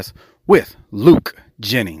Wrestling Cast with Luke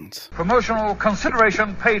Jennings. Promotional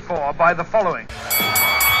consideration paid for by the following.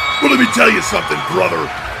 Well, let me tell you something, brother.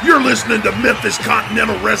 You're listening to Memphis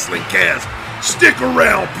Continental Wrestling Cast. Stick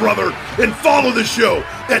around, brother, and follow the show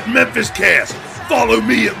at Memphis Cast. Follow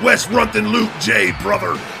me at West Runthin Luke J,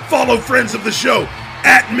 brother. Follow friends of the show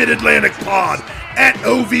at Mid-Atlantic Pod, at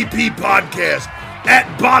OVP Podcast,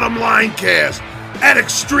 at Bottom Line Cast, at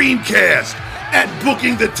Extreme Cast, at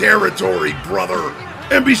Booking the Territory, brother.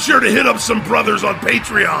 And be sure to hit up some brothers on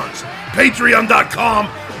Patreons.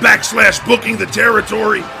 Patreon.com/Booking the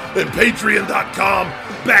Territory and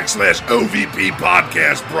Patreon.com/OVP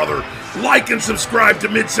Podcast, brother. Like and subscribe to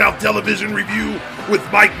Mid-South Television Review with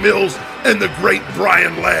Mike Mills and the great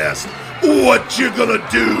Brian Last. What you gonna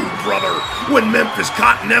do, brother, when Memphis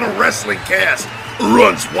Continental Wrestling Cast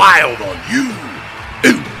runs wild on you?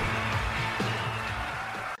 Ooh.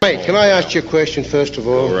 Mate, can I ask you a question first of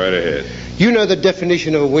all? Go right ahead. You know the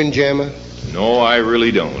definition of a windjammer? No, I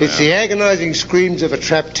really don't. It's the agonizing screams of a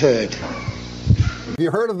trapped turd. Have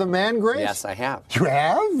you heard of the Man-Grade? Yes, I have. You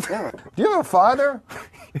have? Yeah. Do you have a father?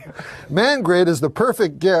 Man-Grade is the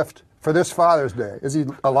perfect gift for this Father's Day. Is he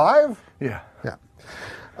alive? Yeah. Yeah.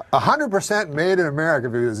 100% made in America.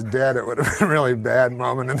 If he was dead, it would have been a really bad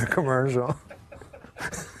moment in the commercial.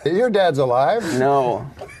 Your dad's alive? No.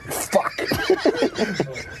 Fuck.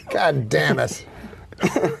 God damn it.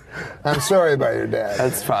 I'm sorry about your dad.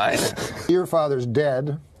 That's fine. Your father's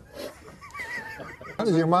dead.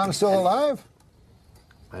 Is your mom still alive?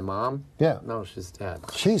 My mom? Yeah. No, she's dead.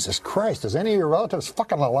 Jesus Christ, is any of your relatives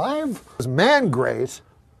fucking alive? It was man great.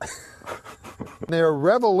 They're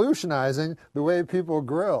revolutionizing the way people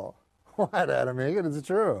grill. What, Adam Egan? It's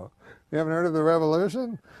true. You haven't heard of the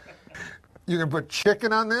revolution? You can put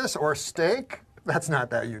chicken on this or steak. That's not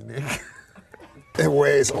that unique. It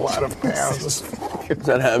weighs a lot of pounds. Is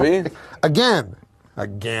that heavy? Again.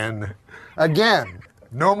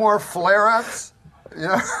 No more flare-ups. You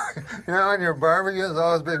know, on your barbecue, there's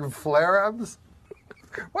always big flare-ups.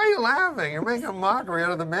 Why are you laughing? You're making a mockery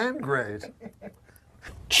out of the man grate.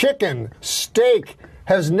 Chicken, steak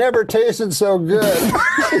has never tasted so good.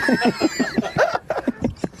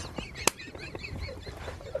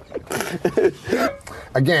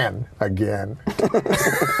 Again.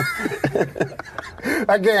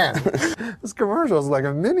 This commercial is like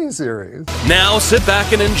a mini-series. Now sit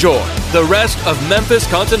back and enjoy the rest of Memphis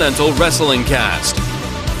Continental Wrestling Cast.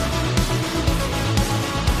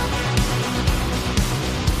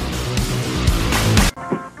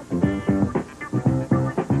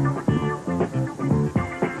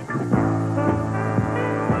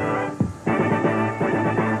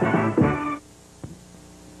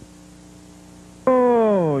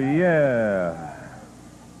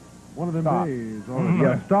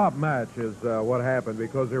 Stop match is what happened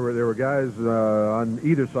because there were guys on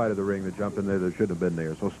either side of the ring that jumped in there that shouldn't have been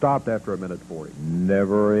there. So stopped after 1:40.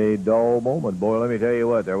 Never a dull moment, boy. Let me tell you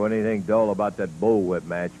what, there wasn't anything dull about that bullwhip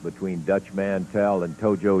match between Dutch Mantell and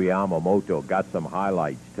Tojo Yamamoto. Got some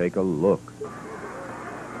highlights. Take a look.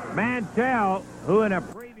 Mantell, who in a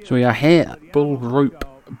previous... So we are here,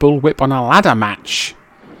 bullwhip on a ladder match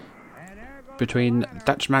between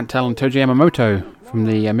Dutch Mantell and Tojo Yamamoto from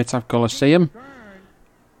the Mid-South Coliseum.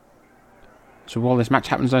 So while this match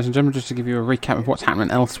happens, ladies and gentlemen, just to give you a recap of what's happening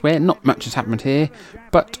elsewhere, not much has happened here,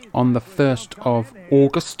 but on the 1st of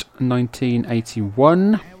August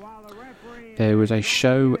 1981, there was a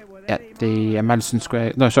show at the at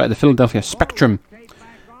the Philadelphia Spectrum.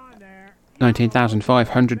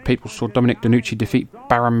 19,500 people saw Dominic DeNucci defeat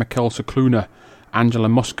Baron Mikhail Cicluna. Angela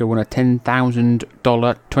Mosca won a $10,000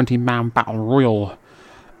 20-man battle royal.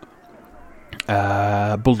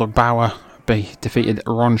 Bulldog Bauer defeated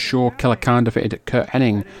Ron Shaw. Killer Khan defeated Kurt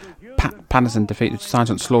Hennig. Pat Patterson defeated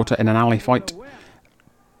Sergeant Slaughter in an alley fight.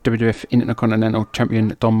 WWF Intercontinental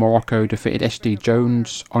Champion Don Morocco defeated SD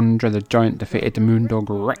Jones. Andre the Giant defeated Moondog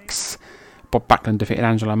Rex. Bob Backlund defeated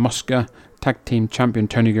Angela Mosca. Tag Team Champion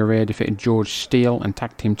Tony Garea defeated George Steele. And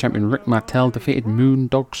Tag Team Champion Rick Martel defeated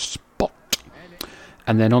Moondog Spot.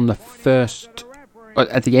 And then on the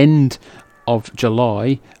at the end of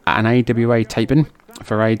July, at an AWA taping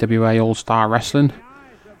for AWA All-Star Wrestling,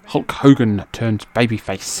 Hulk Hogan turned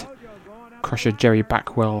babyface. Crusher Jerry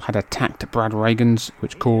Backwell had attacked Brad Reagans,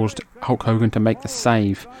 which caused Hulk Hogan to make the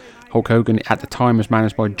save. Hulk Hogan at the time was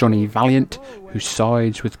managed by Johnny Valiant, who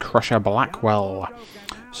sides with Crusher Blackwell.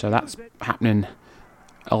 So that's happening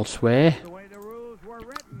elsewhere.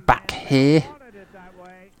 Back here,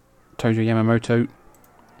 Tojo Yamamoto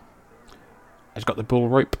has got the bull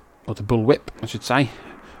rope, or the bull whip, I should say.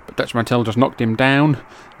 But Dutch Mantell just knocked him down.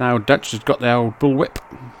 Now Dutch has got the old bull whip,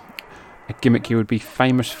 a gimmick he would be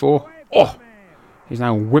famous for. Oh! He's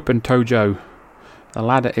now whipping Tojo. The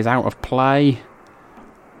ladder is out of play.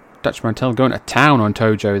 Dutch Mantell going to town on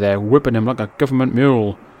Tojo there, whipping him like a government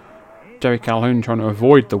mule. Jerry Calhoun trying to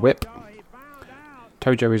avoid the whip.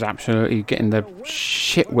 Tojo is absolutely getting the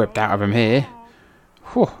shit whipped out of him here.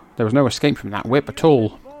 Whew, there was no escape from that whip at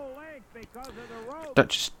all.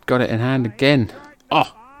 Dutch got it in hand again.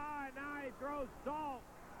 Oh!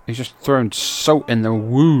 He's just thrown salt in the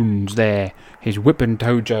wounds there. He's whipping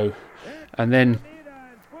Tojo. And then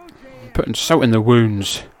putting salt in the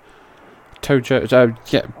wounds.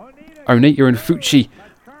 Onita and Fucci.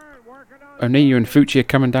 Onita and Fucci are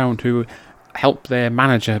coming down to help their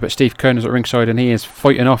manager, but Steve Keirn is at ringside and he is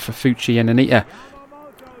fighting off for Fucci and Onita.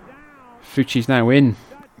 Fucci's now in,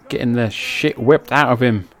 getting the shit whipped out of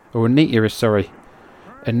him. Oh, Onita is sorry.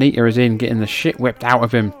 Onita is in, getting the shit whipped out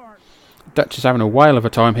of him. Dutch is having a whale of a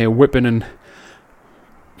time here, whipping and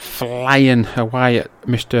flying away at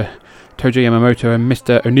Mr. Tojo Yamamoto and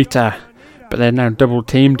Mr. Onita. But they're now double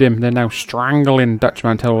teamed him. They're now strangling Dutch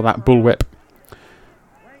Mantell with that bullwhip.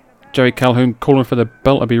 Jerry Calhoun calling for the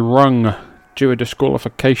belt to be rung due to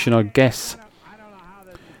disqualification, I guess.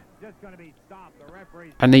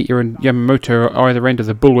 Onita and Yamamoto are either end of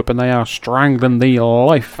the bullwhip and they are strangling the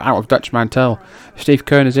life out of Dutch Mantell. Steve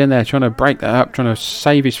Keirn is in there trying to break that up, trying to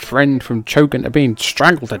save his friend from choking to being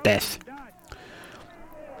strangled to death.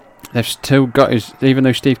 They've still got even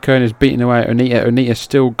though Steve Keirn is beating away at Onita's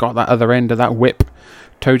still got that other end of that whip.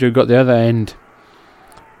 Tojo got the other end.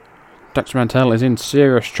 Dutch Mantell is in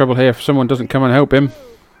serious trouble here if someone doesn't come and help him.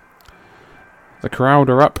 The crowd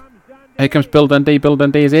are up. Here comes Bill Dundee. Bill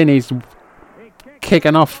Dundee is in. He's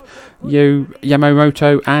kicking off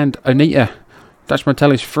Yamamoto and Onita. Dutch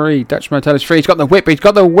Mantell is free. Dutch Mantell is free. He's got the whip.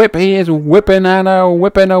 He is whipping and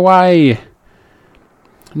whipping away.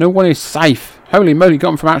 No one is safe. Holy moly, got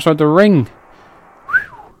him from outside the ring.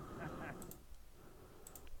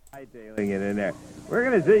 Tailing it in there. We're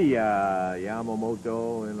going to see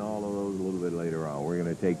Yamamoto and all of those a little bit later on. We're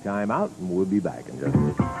going to take time out, and we'll be back in just a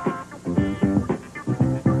minute.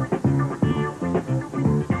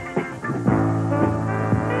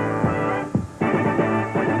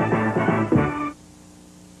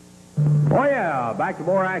 Oh, yeah, back to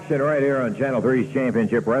more action right here on Channel 3's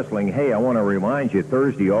Championship Wrestling. Hey, I want to remind you,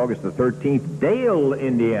 Thursday, August the 13th, Dale,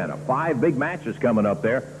 Indiana. 5 big matches coming up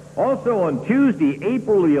there. Also on Tuesday,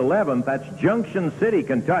 April the 11th, that's Junction City,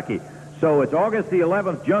 Kentucky. So it's August the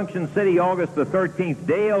 11th, Junction City, August the 13th,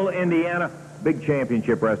 Dale, Indiana. Big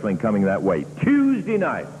championship wrestling coming that way. Tuesday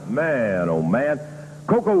night, man, oh man,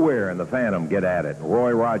 Coco Ware and the Phantom get at it.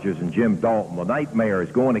 Roy Rogers and Jim Dalton. The Nightmare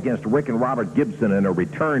is going against Rick and Robert Gibson in a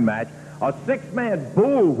return match. A 6-man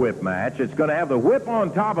bull whip match. It's going to have the whip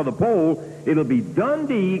on top of the pole. It'll be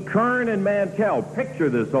Dundee, Kern, and Mantell. Picture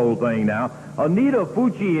this whole thing now. Onita,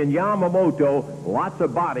 Fuji, and Yamamoto. Lots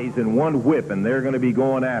of bodies in one whip, and they're going to be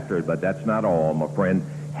going after it. But that's not all, my friend.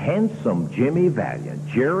 Handsome Jimmy Valiant,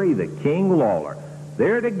 Jerry the King Lawler.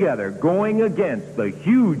 They're together going against the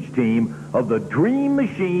huge team of the Dream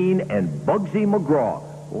Machine and Bugsy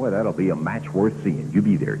McGraw. Boy, that'll be a match worth seeing. You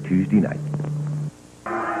be there Tuesday night.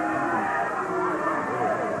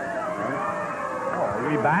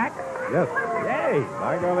 Back? Yes. Yay!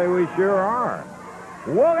 By golly, we sure are.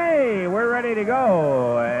 Woogie, we're ready to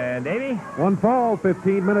go. And Davey? One fall,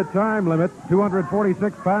 15-minute time limit.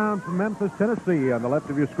 246 pounds from Memphis, Tennessee. On the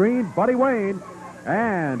left of your screen, Buddy Wayne.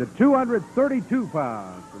 And 232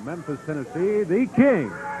 pounds from Memphis, Tennessee, the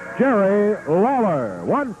King, Jerry Lawler.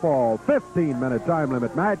 One fall, 15-minute time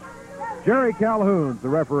limit match. Jerry Calhoun's the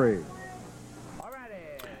referee.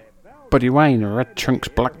 Buddy Wayne, red trunks,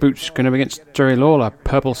 black boots, going up against Jerry Lawler.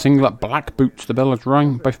 Purple singlet, black boots. The bell is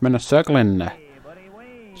rung. Both men are circling.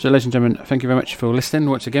 So, ladies and gentlemen, thank you very much for listening.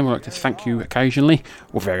 Once again, we'd like to thank you occasionally,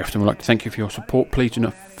 or very often, we'd like to thank you for your support. Please do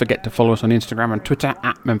not forget to follow us on Instagram and Twitter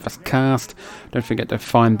at MemphisCast. Don't forget to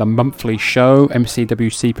find the monthly show,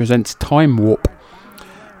 MCWC Presents Time Warp.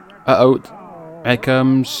 Here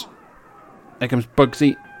comes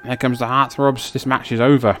Bugsy. Here comes the Heartthrobs. This match is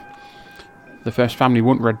over. The First Family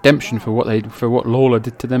want redemption for what Lawler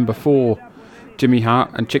did to them before. Jimmy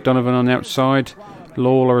Hart and Chick Donovan on the outside.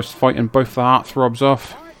 Lawler is fighting both the Heartthrobs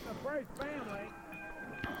off.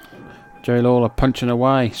 Jerry Lawler punching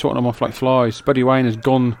away, sorting them off like flies. Buddy Wayne has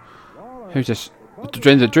gone. Who's this?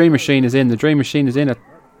 The Dream Machine is in. The Dream Machine is in,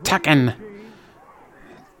 attacking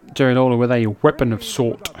Jerry Lawler with a weapon of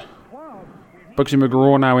sort. Bugsy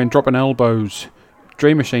McGraw now in, dropping elbows.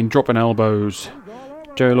 Dream Machine dropping elbows.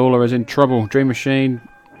 Jerry Lawler is in trouble. Dream Machine.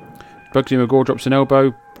 Bugsy McGraw drops an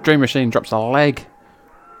elbow. Dream Machine drops a leg.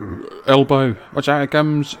 Elbow. Watch out, here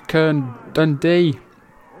comes Kern Dundee.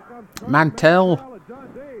 Mantell.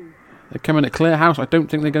 They're coming at Clear House. I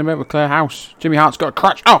don't think they're going to be able to clear house. Jimmy Hart's got a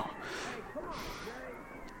crutch. Oh!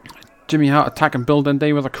 Jimmy Hart attacking Bill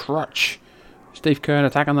Dundee with a crutch. Steve Kern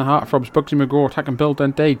attacking the Heartthrobs. Bugsy McGraw attacking Bill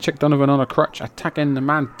Dundee. Chick Donovan on a crutch attacking the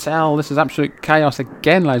Mantell. This is absolute chaos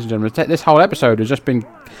again, ladies and gentlemen. This whole episode has just been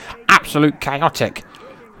absolute chaotic.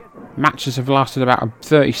 Matches have lasted about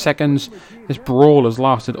 30 seconds. This brawl has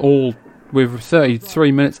lasted all with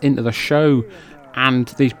 33 minutes into the show. And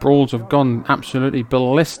these brawls have gone absolutely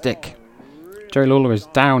ballistic. Jerry Lawler is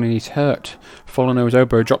down and he's hurt. Following those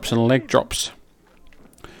elbow drops and leg drops.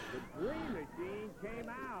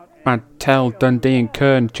 Mantell, Dundee and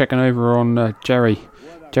Kern checking over on Jerry.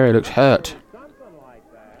 Jerry looks hurt.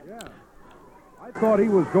 I thought he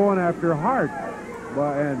was going after Hart,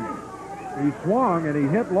 and he swung and he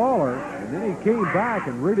hit Lawler, and then he came back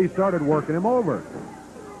and really started working him over.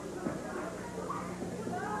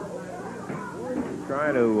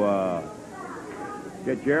 Trying to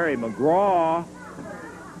get Jerry McGraw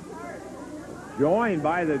joined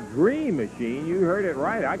by the Dream Machine. You heard it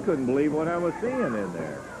right. I couldn't believe what I was seeing in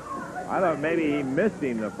there. I thought maybe he missed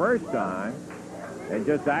him the first time and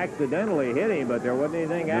just accidentally hit him, but there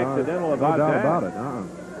wasn't anything accidental about that. No doubt about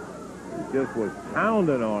it. He just was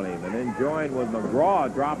pounding on him, and then joined with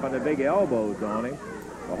McGraw dropping the big elbows on him.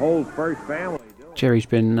 The whole First Family. Jerry's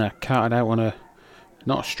been carted out on a,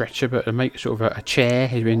 not a stretcher, but to make sort of a chair.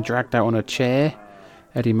 He's been dragged out on a chair.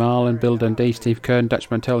 Eddie Marlin, Bill Dundee, Steve Kern,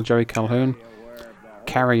 Dutch Mantell, Jerry Calhoun.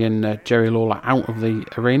 carrying Jerry Lawler out of the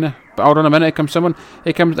arena. But hold on a minute, here comes someone.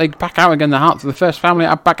 They back out again. The Hearts of the First Family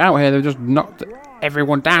are back out here. They've just knocked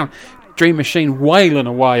everyone down. Dream Machine wailing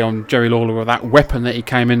away on Jerry Lawler with that weapon that he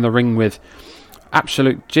came in the ring with.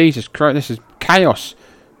 Absolute Jesus Christ, this is chaos.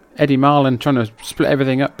 Eddie Marlin trying to split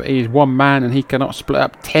everything up, but he's one man and he cannot split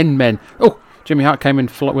up 10 men. Oh, Jimmy Hart came in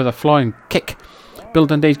with a flying kick. Bill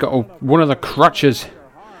Dundee's got one of the crutches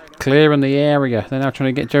clearing the area. They're now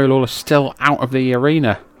trying to get Jerry Lawler still out of the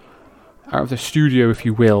arena. Out of the studio, if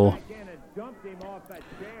you will.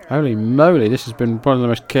 Holy moly, this has been one of the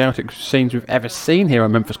most chaotic scenes we've ever seen here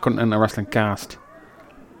on Memphis Continental Wrestling Cast.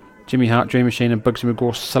 Jimmy Hart, Dream Machine and Bugsy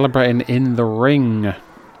McGraw celebrating in the ring.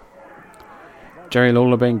 Jerry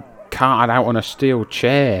Lawler being carted out on a steel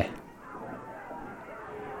chair.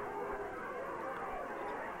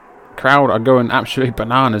 Crowd are going absolutely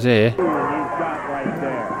bananas here.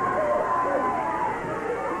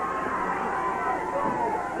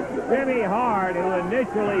 Jimmy Hart, who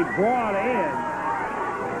initially brought in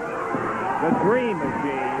the Dream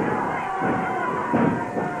Machine.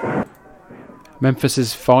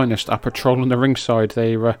 Memphis's finest are patrolling the ringside.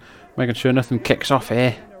 They're making sure nothing kicks off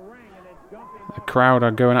here. The crowd are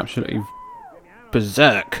going absolutely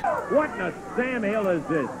berserk. What in the Sam Hill is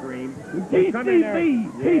this, Dream?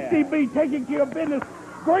 TCB taking care of business.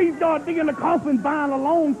 Graveyard digging the coffin, buying a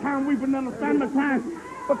long time. We've been understanding the time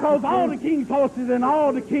because all the king's horses and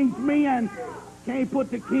all the king's men can't put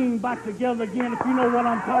the king back together again, if you know what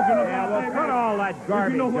I'm talking about. Yeah, well, cut all that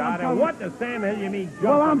garbage out. And what the Sam Hill you mean jumping?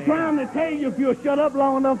 Well, I'm trying to tell you, if you'll shut up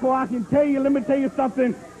long enough so I can tell you, let me tell you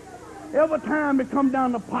something. Every time it come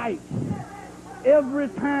down the pipe, every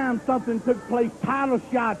time something took place, title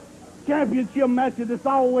shots, championship matches, it's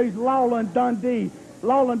always Lawler and Dundee.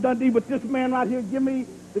 Lawler and Dundee, but this man right here give me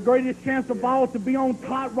the greatest chance of all to be on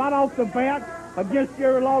top right off the bat against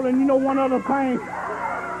Jerry Lawler. And you know one other thing,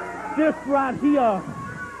 this right here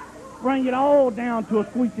bring it all down to a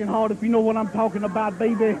squeaking halt, if you know what I'm talking about,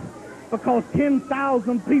 baby. Because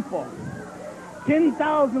 10,000 people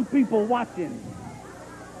watching.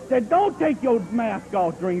 Said, don't take your mask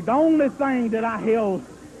off, Dream. The only thing that I held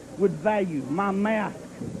with value, my mask.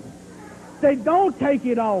 Say, don't take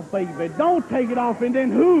it off, baby. Don't take it off. And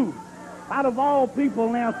then who, out of all people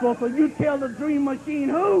now, so you tell the Dream Machine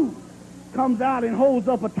who comes out and holds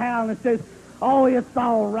up a towel and says, oh, it's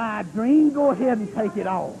all right, Dream. Go ahead and take it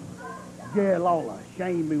off. Jerry Lawler,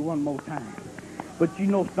 shame me one more time. But you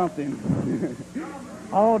know something?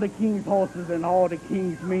 All the king's horses and all the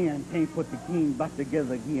king's men can't put the king back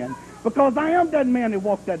together again. Because I am that man that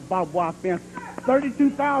walked that barbed wire fence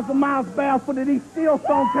 32,000 miles barefooted. He still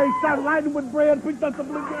stone case satellite with bread, picked up the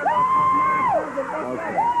blue bread.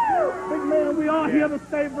 Big man, we are here to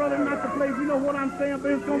stay, brother, not to play. You know what I'm saying?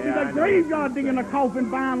 But it's going to be that graveyard digging a coffin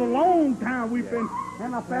buying a long time we've been.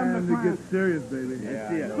 And our family to get serious, baby.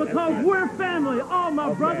 That's it. Because we're family. All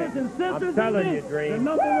my brothers and sisters. I'm telling you, Dream.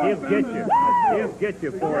 He'll get you. He'll get you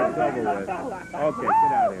before it's over with. Okay,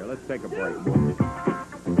 get out of here. Let's take a break.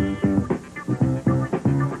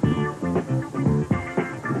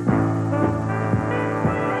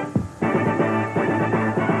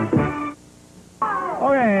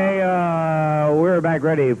 Okay, we're back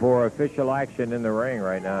ready for official action in the ring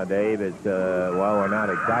right now, Dave. It's, well, we're not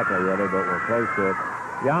exactly ready, but we're close to it.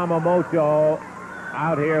 Yamamoto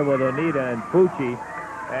out here with Onita and Fucci.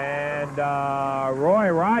 And Roy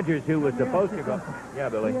Rogers, who was supposed to go. Yeah,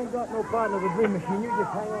 Billy. He ain't got no partner with Dream Machine. You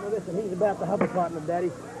just hang on to this, and he's about to have a partner,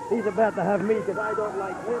 Daddy. He's about to have me, because I don't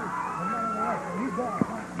like him.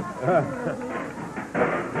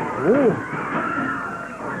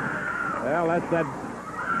 Well, that's that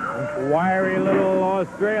wiry little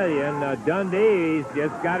Australian. Dundee's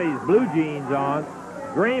just got his blue jeans on.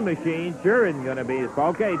 Dream Machine sure isn't going to be his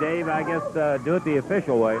fault. Okay, Dave, I guess do it the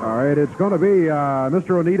official way. All right, it's going to be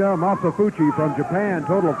Mr. Onita Masafuchi from Japan,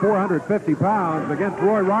 total of 450 pounds, against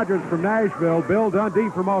Roy Rogers from Nashville, Bill Dundee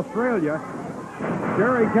from Australia.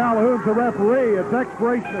 Jerry Calhoun's the referee. It's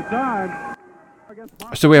expiration of time.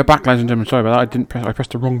 So we are back, ladies and gentlemen. Sorry about that. I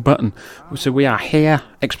pressed the wrong button. So we are here.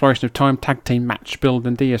 Exploration of time. Tag team match. Bill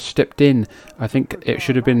Dundee has stepped in. I think it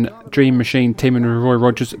should have been Dream Machine teaming with Roy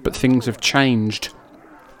Rogers, but things have changed.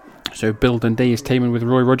 So Bill Dundee is teaming with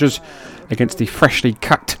Roy Rogers against the freshly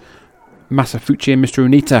cut Masafuchi and Mr.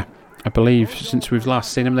 Onita. I believe since we've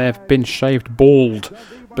last seen him, they have been shaved bald.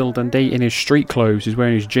 Bill Dundee in his street clothes. He's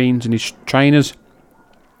wearing his jeans and his trainers.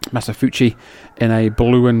 Masafuchi in a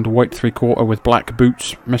blue and white three-quarter with black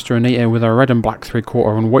boots. Mr. Onita with a red and black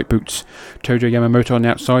three-quarter and white boots. Tojo Yamamoto on the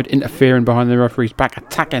outside, interfering behind the referee's back,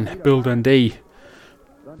 attacking Bill Dundee.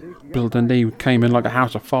 Bill Dundee came in like a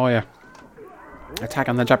house of fire,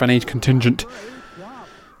 attacking the Japanese contingent.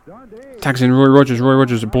 Tags in Roy Rogers. Roy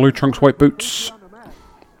Rogers, blue trunks, white boots.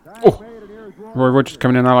 Oh, Roy Rogers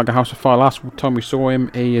coming in now like a house of fire. Last time we saw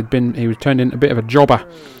him, he was turned into a bit of a jobber,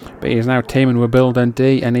 but he is now teaming with Bill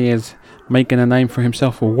Dundee, and he is making a name for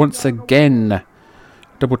himself once again.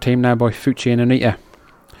 Double team now by Fucci and Onita.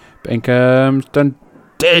 But in comes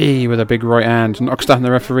Dundee with a big right hand. Knocks down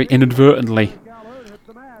the referee inadvertently.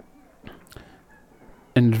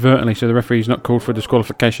 So the referee's not called for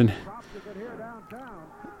disqualification.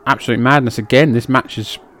 Absolute madness again. This match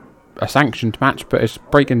is a sanctioned match, but it's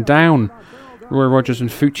breaking down. Roy Rogers and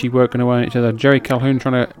Fucci working away at each other. Jerry Calhoun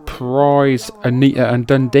trying to prise Onita and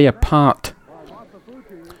Dundee apart.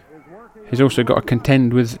 He's also got to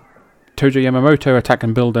contend with Tojo Yamamoto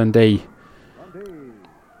attacking Bill Dundee.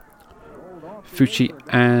 Fucci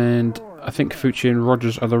and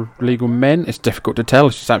Rogers are the legal men. It's difficult to tell.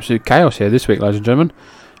 It's just absolute chaos here this week, ladies and gentlemen.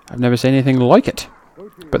 I've never seen anything like it.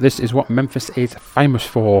 But this is what Memphis is famous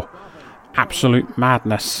for. Absolute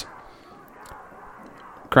madness.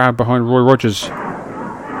 Crowd behind Roy Rogers.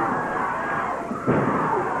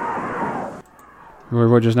 Roy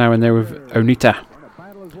Rogers now in there with Onita.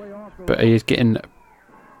 But he is getting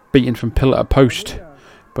beaten from pillar to post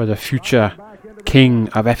by the future king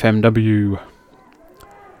of FMW.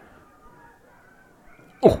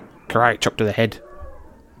 Oh, karate chop to the head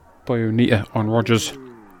by Onita on Rogers.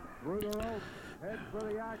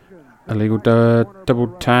 Illegal double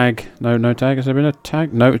tag. No tag. Has there been a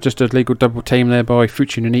tag? No, it's just a legal double team there by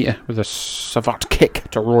Fucci and Onita with a savate kick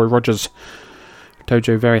to Roy Rogers.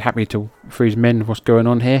 Tojo very happy for his men what's going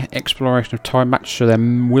on here. Exploration of time match, so there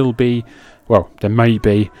may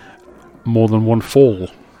be more than one fall.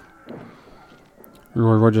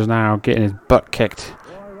 Roy Rogers now getting his butt kicked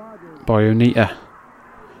by Onita.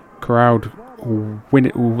 Crowd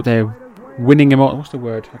they're winning him on. What's the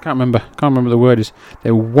word? I can't remember the word is.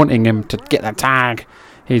 They're wanting him to get that tag.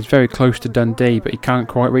 He's very close to Dundee, but he can't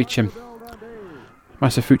quite reach him.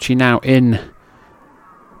 Masafucci now in.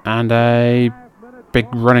 And a big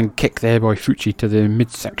running kick there by Fucci to the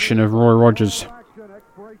midsection of Roy Rogers.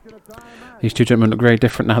 These two gentlemen look very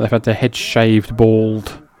different now. They've had their heads shaved,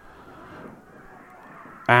 bald.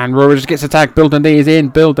 And Roy Rogers gets the tag. Bill Dundee is in.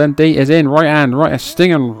 Right hand. A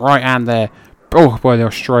stinging right hand there. Oh, boy, the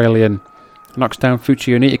Australian. Knocks down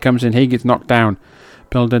Fucci. Onita comes in. He gets knocked down.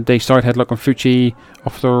 Bill Dundee side headlock on Fucci.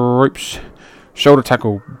 Off the ropes. Shoulder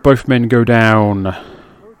tackle. Both men go down.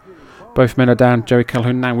 Both men are down. Jerry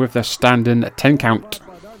Calhoun now with the standing 10 count.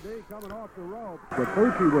 The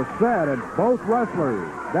Fucci was set and both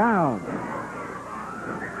wrestlers down.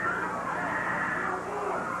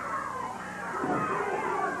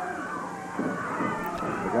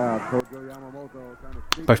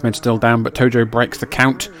 Both men still down, but Tojo breaks the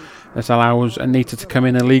count. This allows Onita to come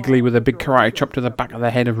in illegally with a big karate chop to the back of the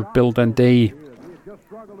head of Bill Dundee.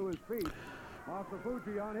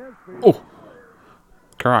 Oh!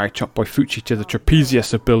 Karate chop by Fucci to the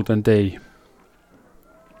trapezius of Bill Dundee.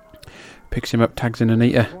 Picks him up, tags in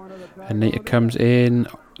Onita. Onita comes in.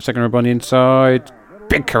 Second rope on the inside.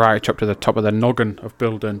 Big karate chop to the top of the noggin of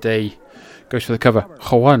Bill Dundee. Goes for the cover.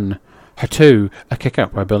 One, two, a kick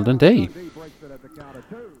out by Bill Dundee.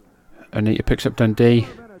 Onita picks up Dundee.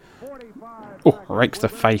 Oh, rakes the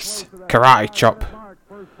face. Karate chop.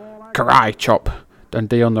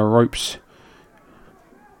 Dundee on the ropes.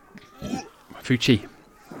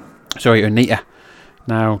 Onita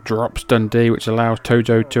now drops Dundee, which allows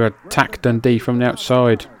Tojo to attack Dundee from the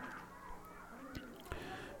outside.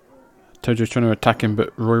 Tojo's trying to attack him,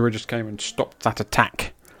 but Roy Rogers came and stopped that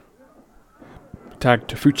attack. Tag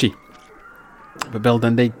to Fucci. But Bill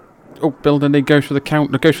Dundee goes for the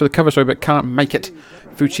count. Goes for the cover, but can't make it.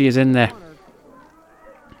 Fucci is in there.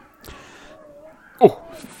 Oh,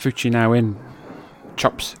 Fucci now in.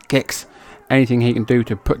 Chops, kicks, anything he can do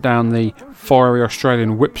to put down the fiery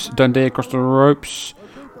Australian. Whips Dundee across the ropes.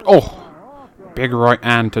 Oh, big right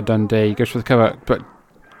hand to Dundee. Goes for the cover, but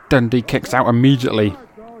Dundee kicks out immediately.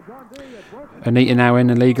 Onita now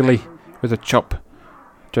in illegally with a chop.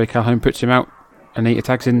 Jerry Calhoun puts him out. Onita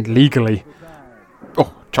tags in legally.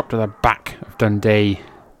 Oh, chop to the back of Dundee.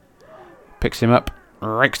 Picks him up,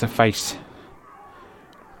 rakes the face.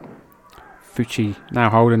 Fucci now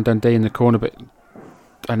holding Dundee in the corner, but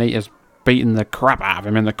Onita's beating the crap out of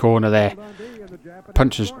him in the corner there.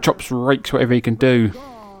 Punches, chops, rakes, whatever he can do.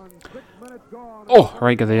 Oh,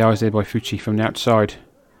 rake of the eyes there by Fucci from the outside.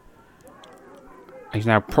 He's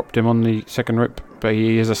now propped him on the second rope, but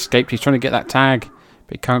he has escaped. He's trying to get that tag,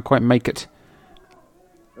 but he can't quite make it.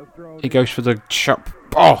 He goes for the chop.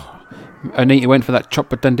 Oh! Onita went for that chop,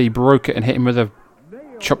 but Dundee broke it and hit him with a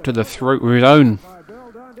chop to the throat with his own.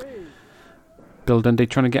 Bill Dundee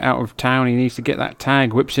trying to get out of town. He needs to get that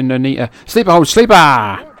tag. Whips in Nonita. Sleeper hold,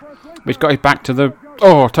 Sleeper! He's got his back to the...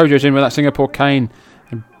 Oh, Tojo's in with that Singapore cane.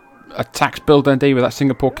 And attacks Bill Dundee with that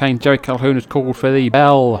Singapore cane. Jerry Calhoun has called for the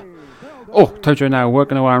bell. Oh, Tojo now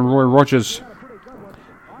working away on Roy Rogers.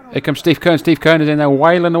 Here comes Steve Keirn. Steve Keirn is in there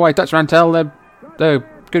wailing away. Dutch Rantel, the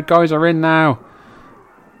good guys are in now.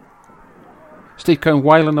 Steve Keirn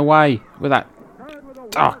wailing away with that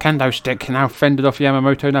kendo stick. Now fended off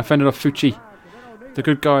Yamamoto, now fended off Fuchi. The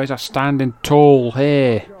good guys are standing tall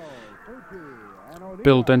here.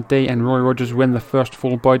 Bill Dundee and Roy Rogers win the first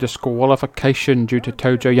fall by disqualification due to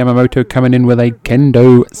Tojo Yamamoto coming in with a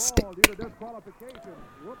kendo stick.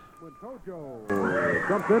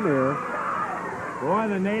 Jumped in there. Boy,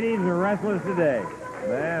 the natives are restless today.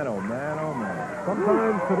 Man, oh man, oh man.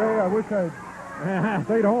 Sometimes today I wish I'd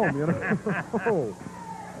stayed home, you know.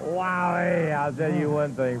 Wow, hey, I'll tell you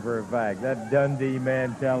one thing for a fact. That Dundee,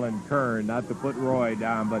 Mantell, and Keirn, not to put Roy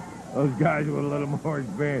down, but those guys with a little more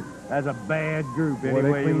experience, that's a bad group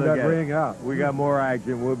anyway you look at it. Out. We got more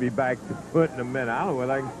action. We'll be back to foot in a minute. I don't know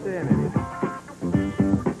whether I can stand anything.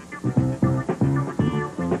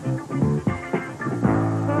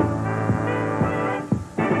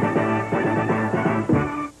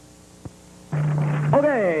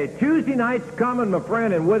 Okay, Tuesday night's coming, my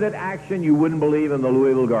friend, and with it, action you wouldn't believe in the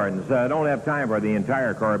Louisville Gardens. I don't have time for the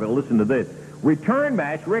entire card, but listen to this. Return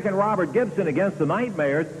match, Rick and Robert Gibson against the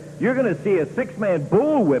Nightmares. You're going to see a six-man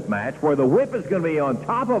bullwhip match where the whip is going to be on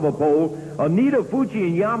top of a pole. Anita, Fuchi,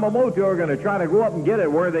 and Yamamoto are going to try to go up and get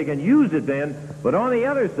it where they can use it then. But on the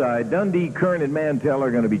other side, Dundee, Keirn, and Mantell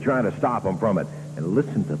are going to be trying to stop them from it. And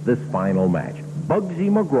listen to this final match. Bugsy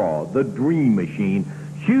McGraw, the Dream Machine,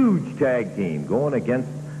 huge tag team going against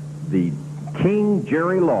the King,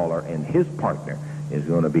 Jerry Lawler, and his partner is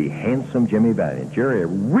going to be Handsome Jimmy Valiant. Jerry,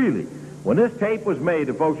 really, when this tape was made,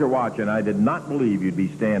 the folks are watching, I did not believe you'd be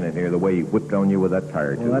standing here the way he whipped on you with that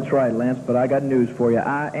tire tube. Well, that's right, Lance, but I got news for you.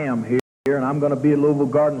 I am here, and I'm going to be at Louisville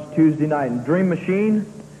Gardens Tuesday night. And Dream Machine,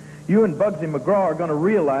 you and Bugsy McGraw are going to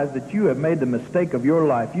realize that you have made the mistake of your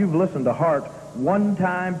life. You've listened to Hart one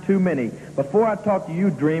time too many. Before I talk to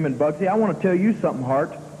you, Dream and Bugsy, I want to tell you something,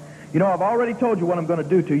 Hart. You know, I've already told you what I'm going to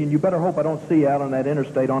do to you, and you better hope I don't see you out on that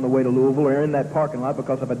interstate on the way to Louisville or in that parking lot,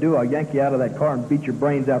 because if I do, I'll yank you out of that car and beat your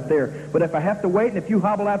brains out there. But if I have to wait, and if you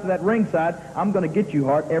hobble out to that ringside, I'm going to get you,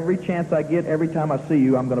 Hart. Every chance I get, every time I see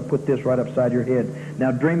you, I'm going to put this right upside your head.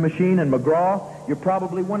 Now, Dream Machine and McGraw, you're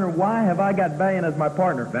probably wondering, why have I got Valiant as my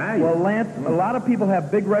partner? Valiant? Well, Lance, a lot of people have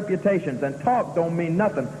big reputations, and talk don't mean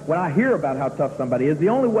nothing when I hear about how tough somebody is. The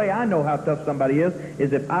only way I know how tough somebody is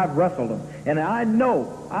if I've wrestled them. And I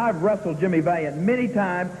know I've wrestled Jimmy Valiant many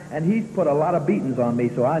times, and he's put a lot of beatings on me,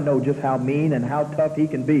 so I know just how mean and how tough he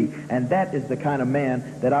can be. And that is the kind of man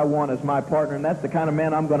that I want as my partner, and that's the kind of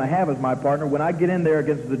man I'm going to have as my partner when I get in there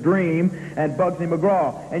against the Dream and Bugsy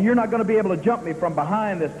McGraw. And you're not going to be able to jump me from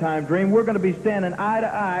behind this time, Dream. We're going to be standing eye to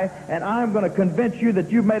eye, and I'm going to convince you that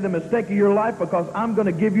you've made the mistake of your life, because I'm going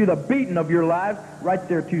to give you the beating of your lives right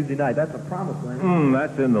there Tuesday night. That's a promise, man.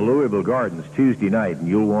 That's in the Louisville Gardens Tuesday night, and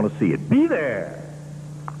you'll want to see it. Be there.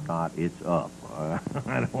 Not, it's up.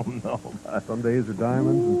 I don't know. Some days are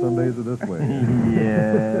diamonds and some days are this way.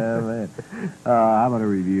 Yeah, man. How about a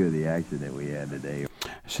review of the action that we had today?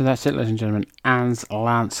 So that's it, ladies and gentlemen. Ans,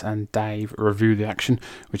 Lance, and Dave review the action,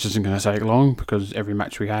 which isn't going to take long because every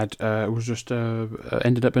match we had was just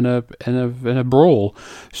ended up in a brawl.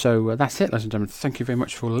 So that's it, ladies and gentlemen. Thank you very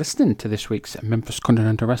much for listening to this week's Memphis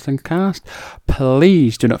Continental Wrestling Cast.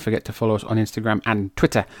 Please do not forget to follow us on Instagram and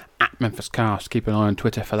Twitter at Memphis Cast. Keep an eye on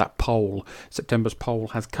Twitter for that poll. September's poll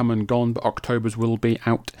has come and gone, but October's will be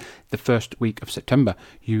out the first week of September.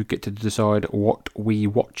 You get to decide what we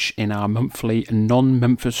watch in our monthly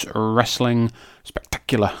non-Memphis Wrestling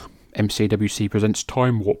Spectacular. MCWC presents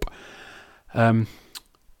Time Warp.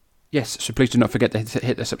 Yes, so please do not forget to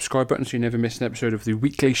hit the subscribe button so you never miss an episode of the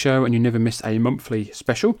weekly show and you never miss a monthly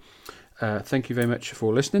special. Thank you very much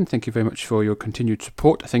for listening. Thank you very much for your continued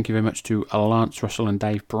support. Thank you very much to Lance Russell and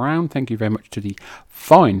Dave Brown. Thank you very much to the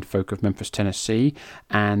fine folk of Memphis, Tennessee.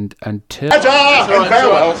 And until...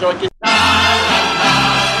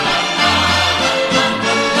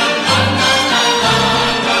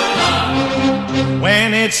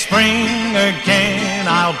 When it's spring again,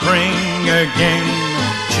 I'll bring again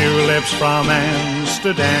tulips from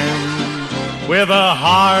Amsterdam. With a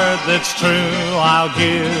heart that's true, I'll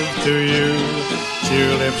give to you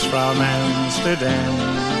tulips from Amsterdam.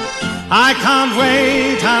 I can't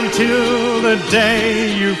wait until the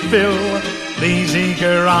day you fill these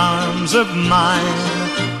eager arms of mine.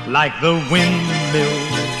 Like the windmill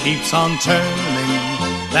keeps on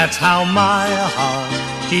turning, That's how my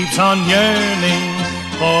heart keeps on yearning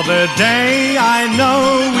for the day I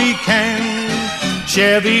know we can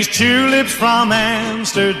share these tulips from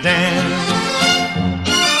Amsterdam.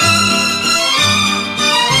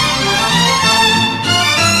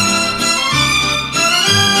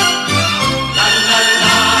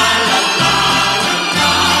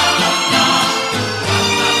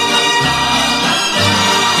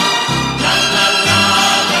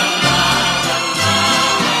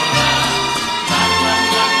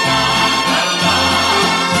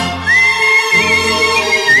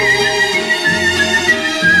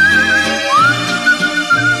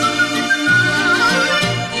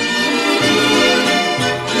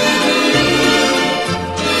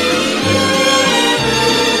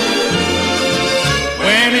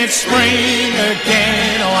 Spring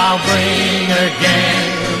again, oh, I'll bring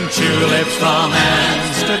again tulips from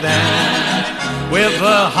Amsterdam. With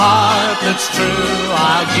a heart that's true,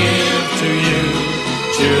 I'll give to you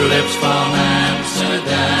tulips from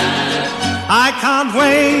Amsterdam. I can't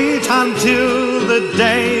wait until the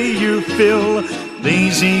day you fill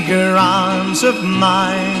these eager arms of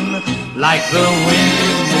mine. Like the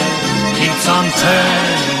wind keeps on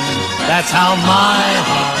turning, that's how my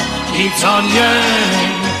heart keeps on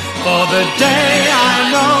yearning for the day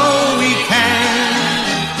I know we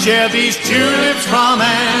can share these tulips from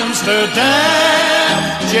Amsterdam,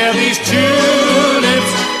 share these tulips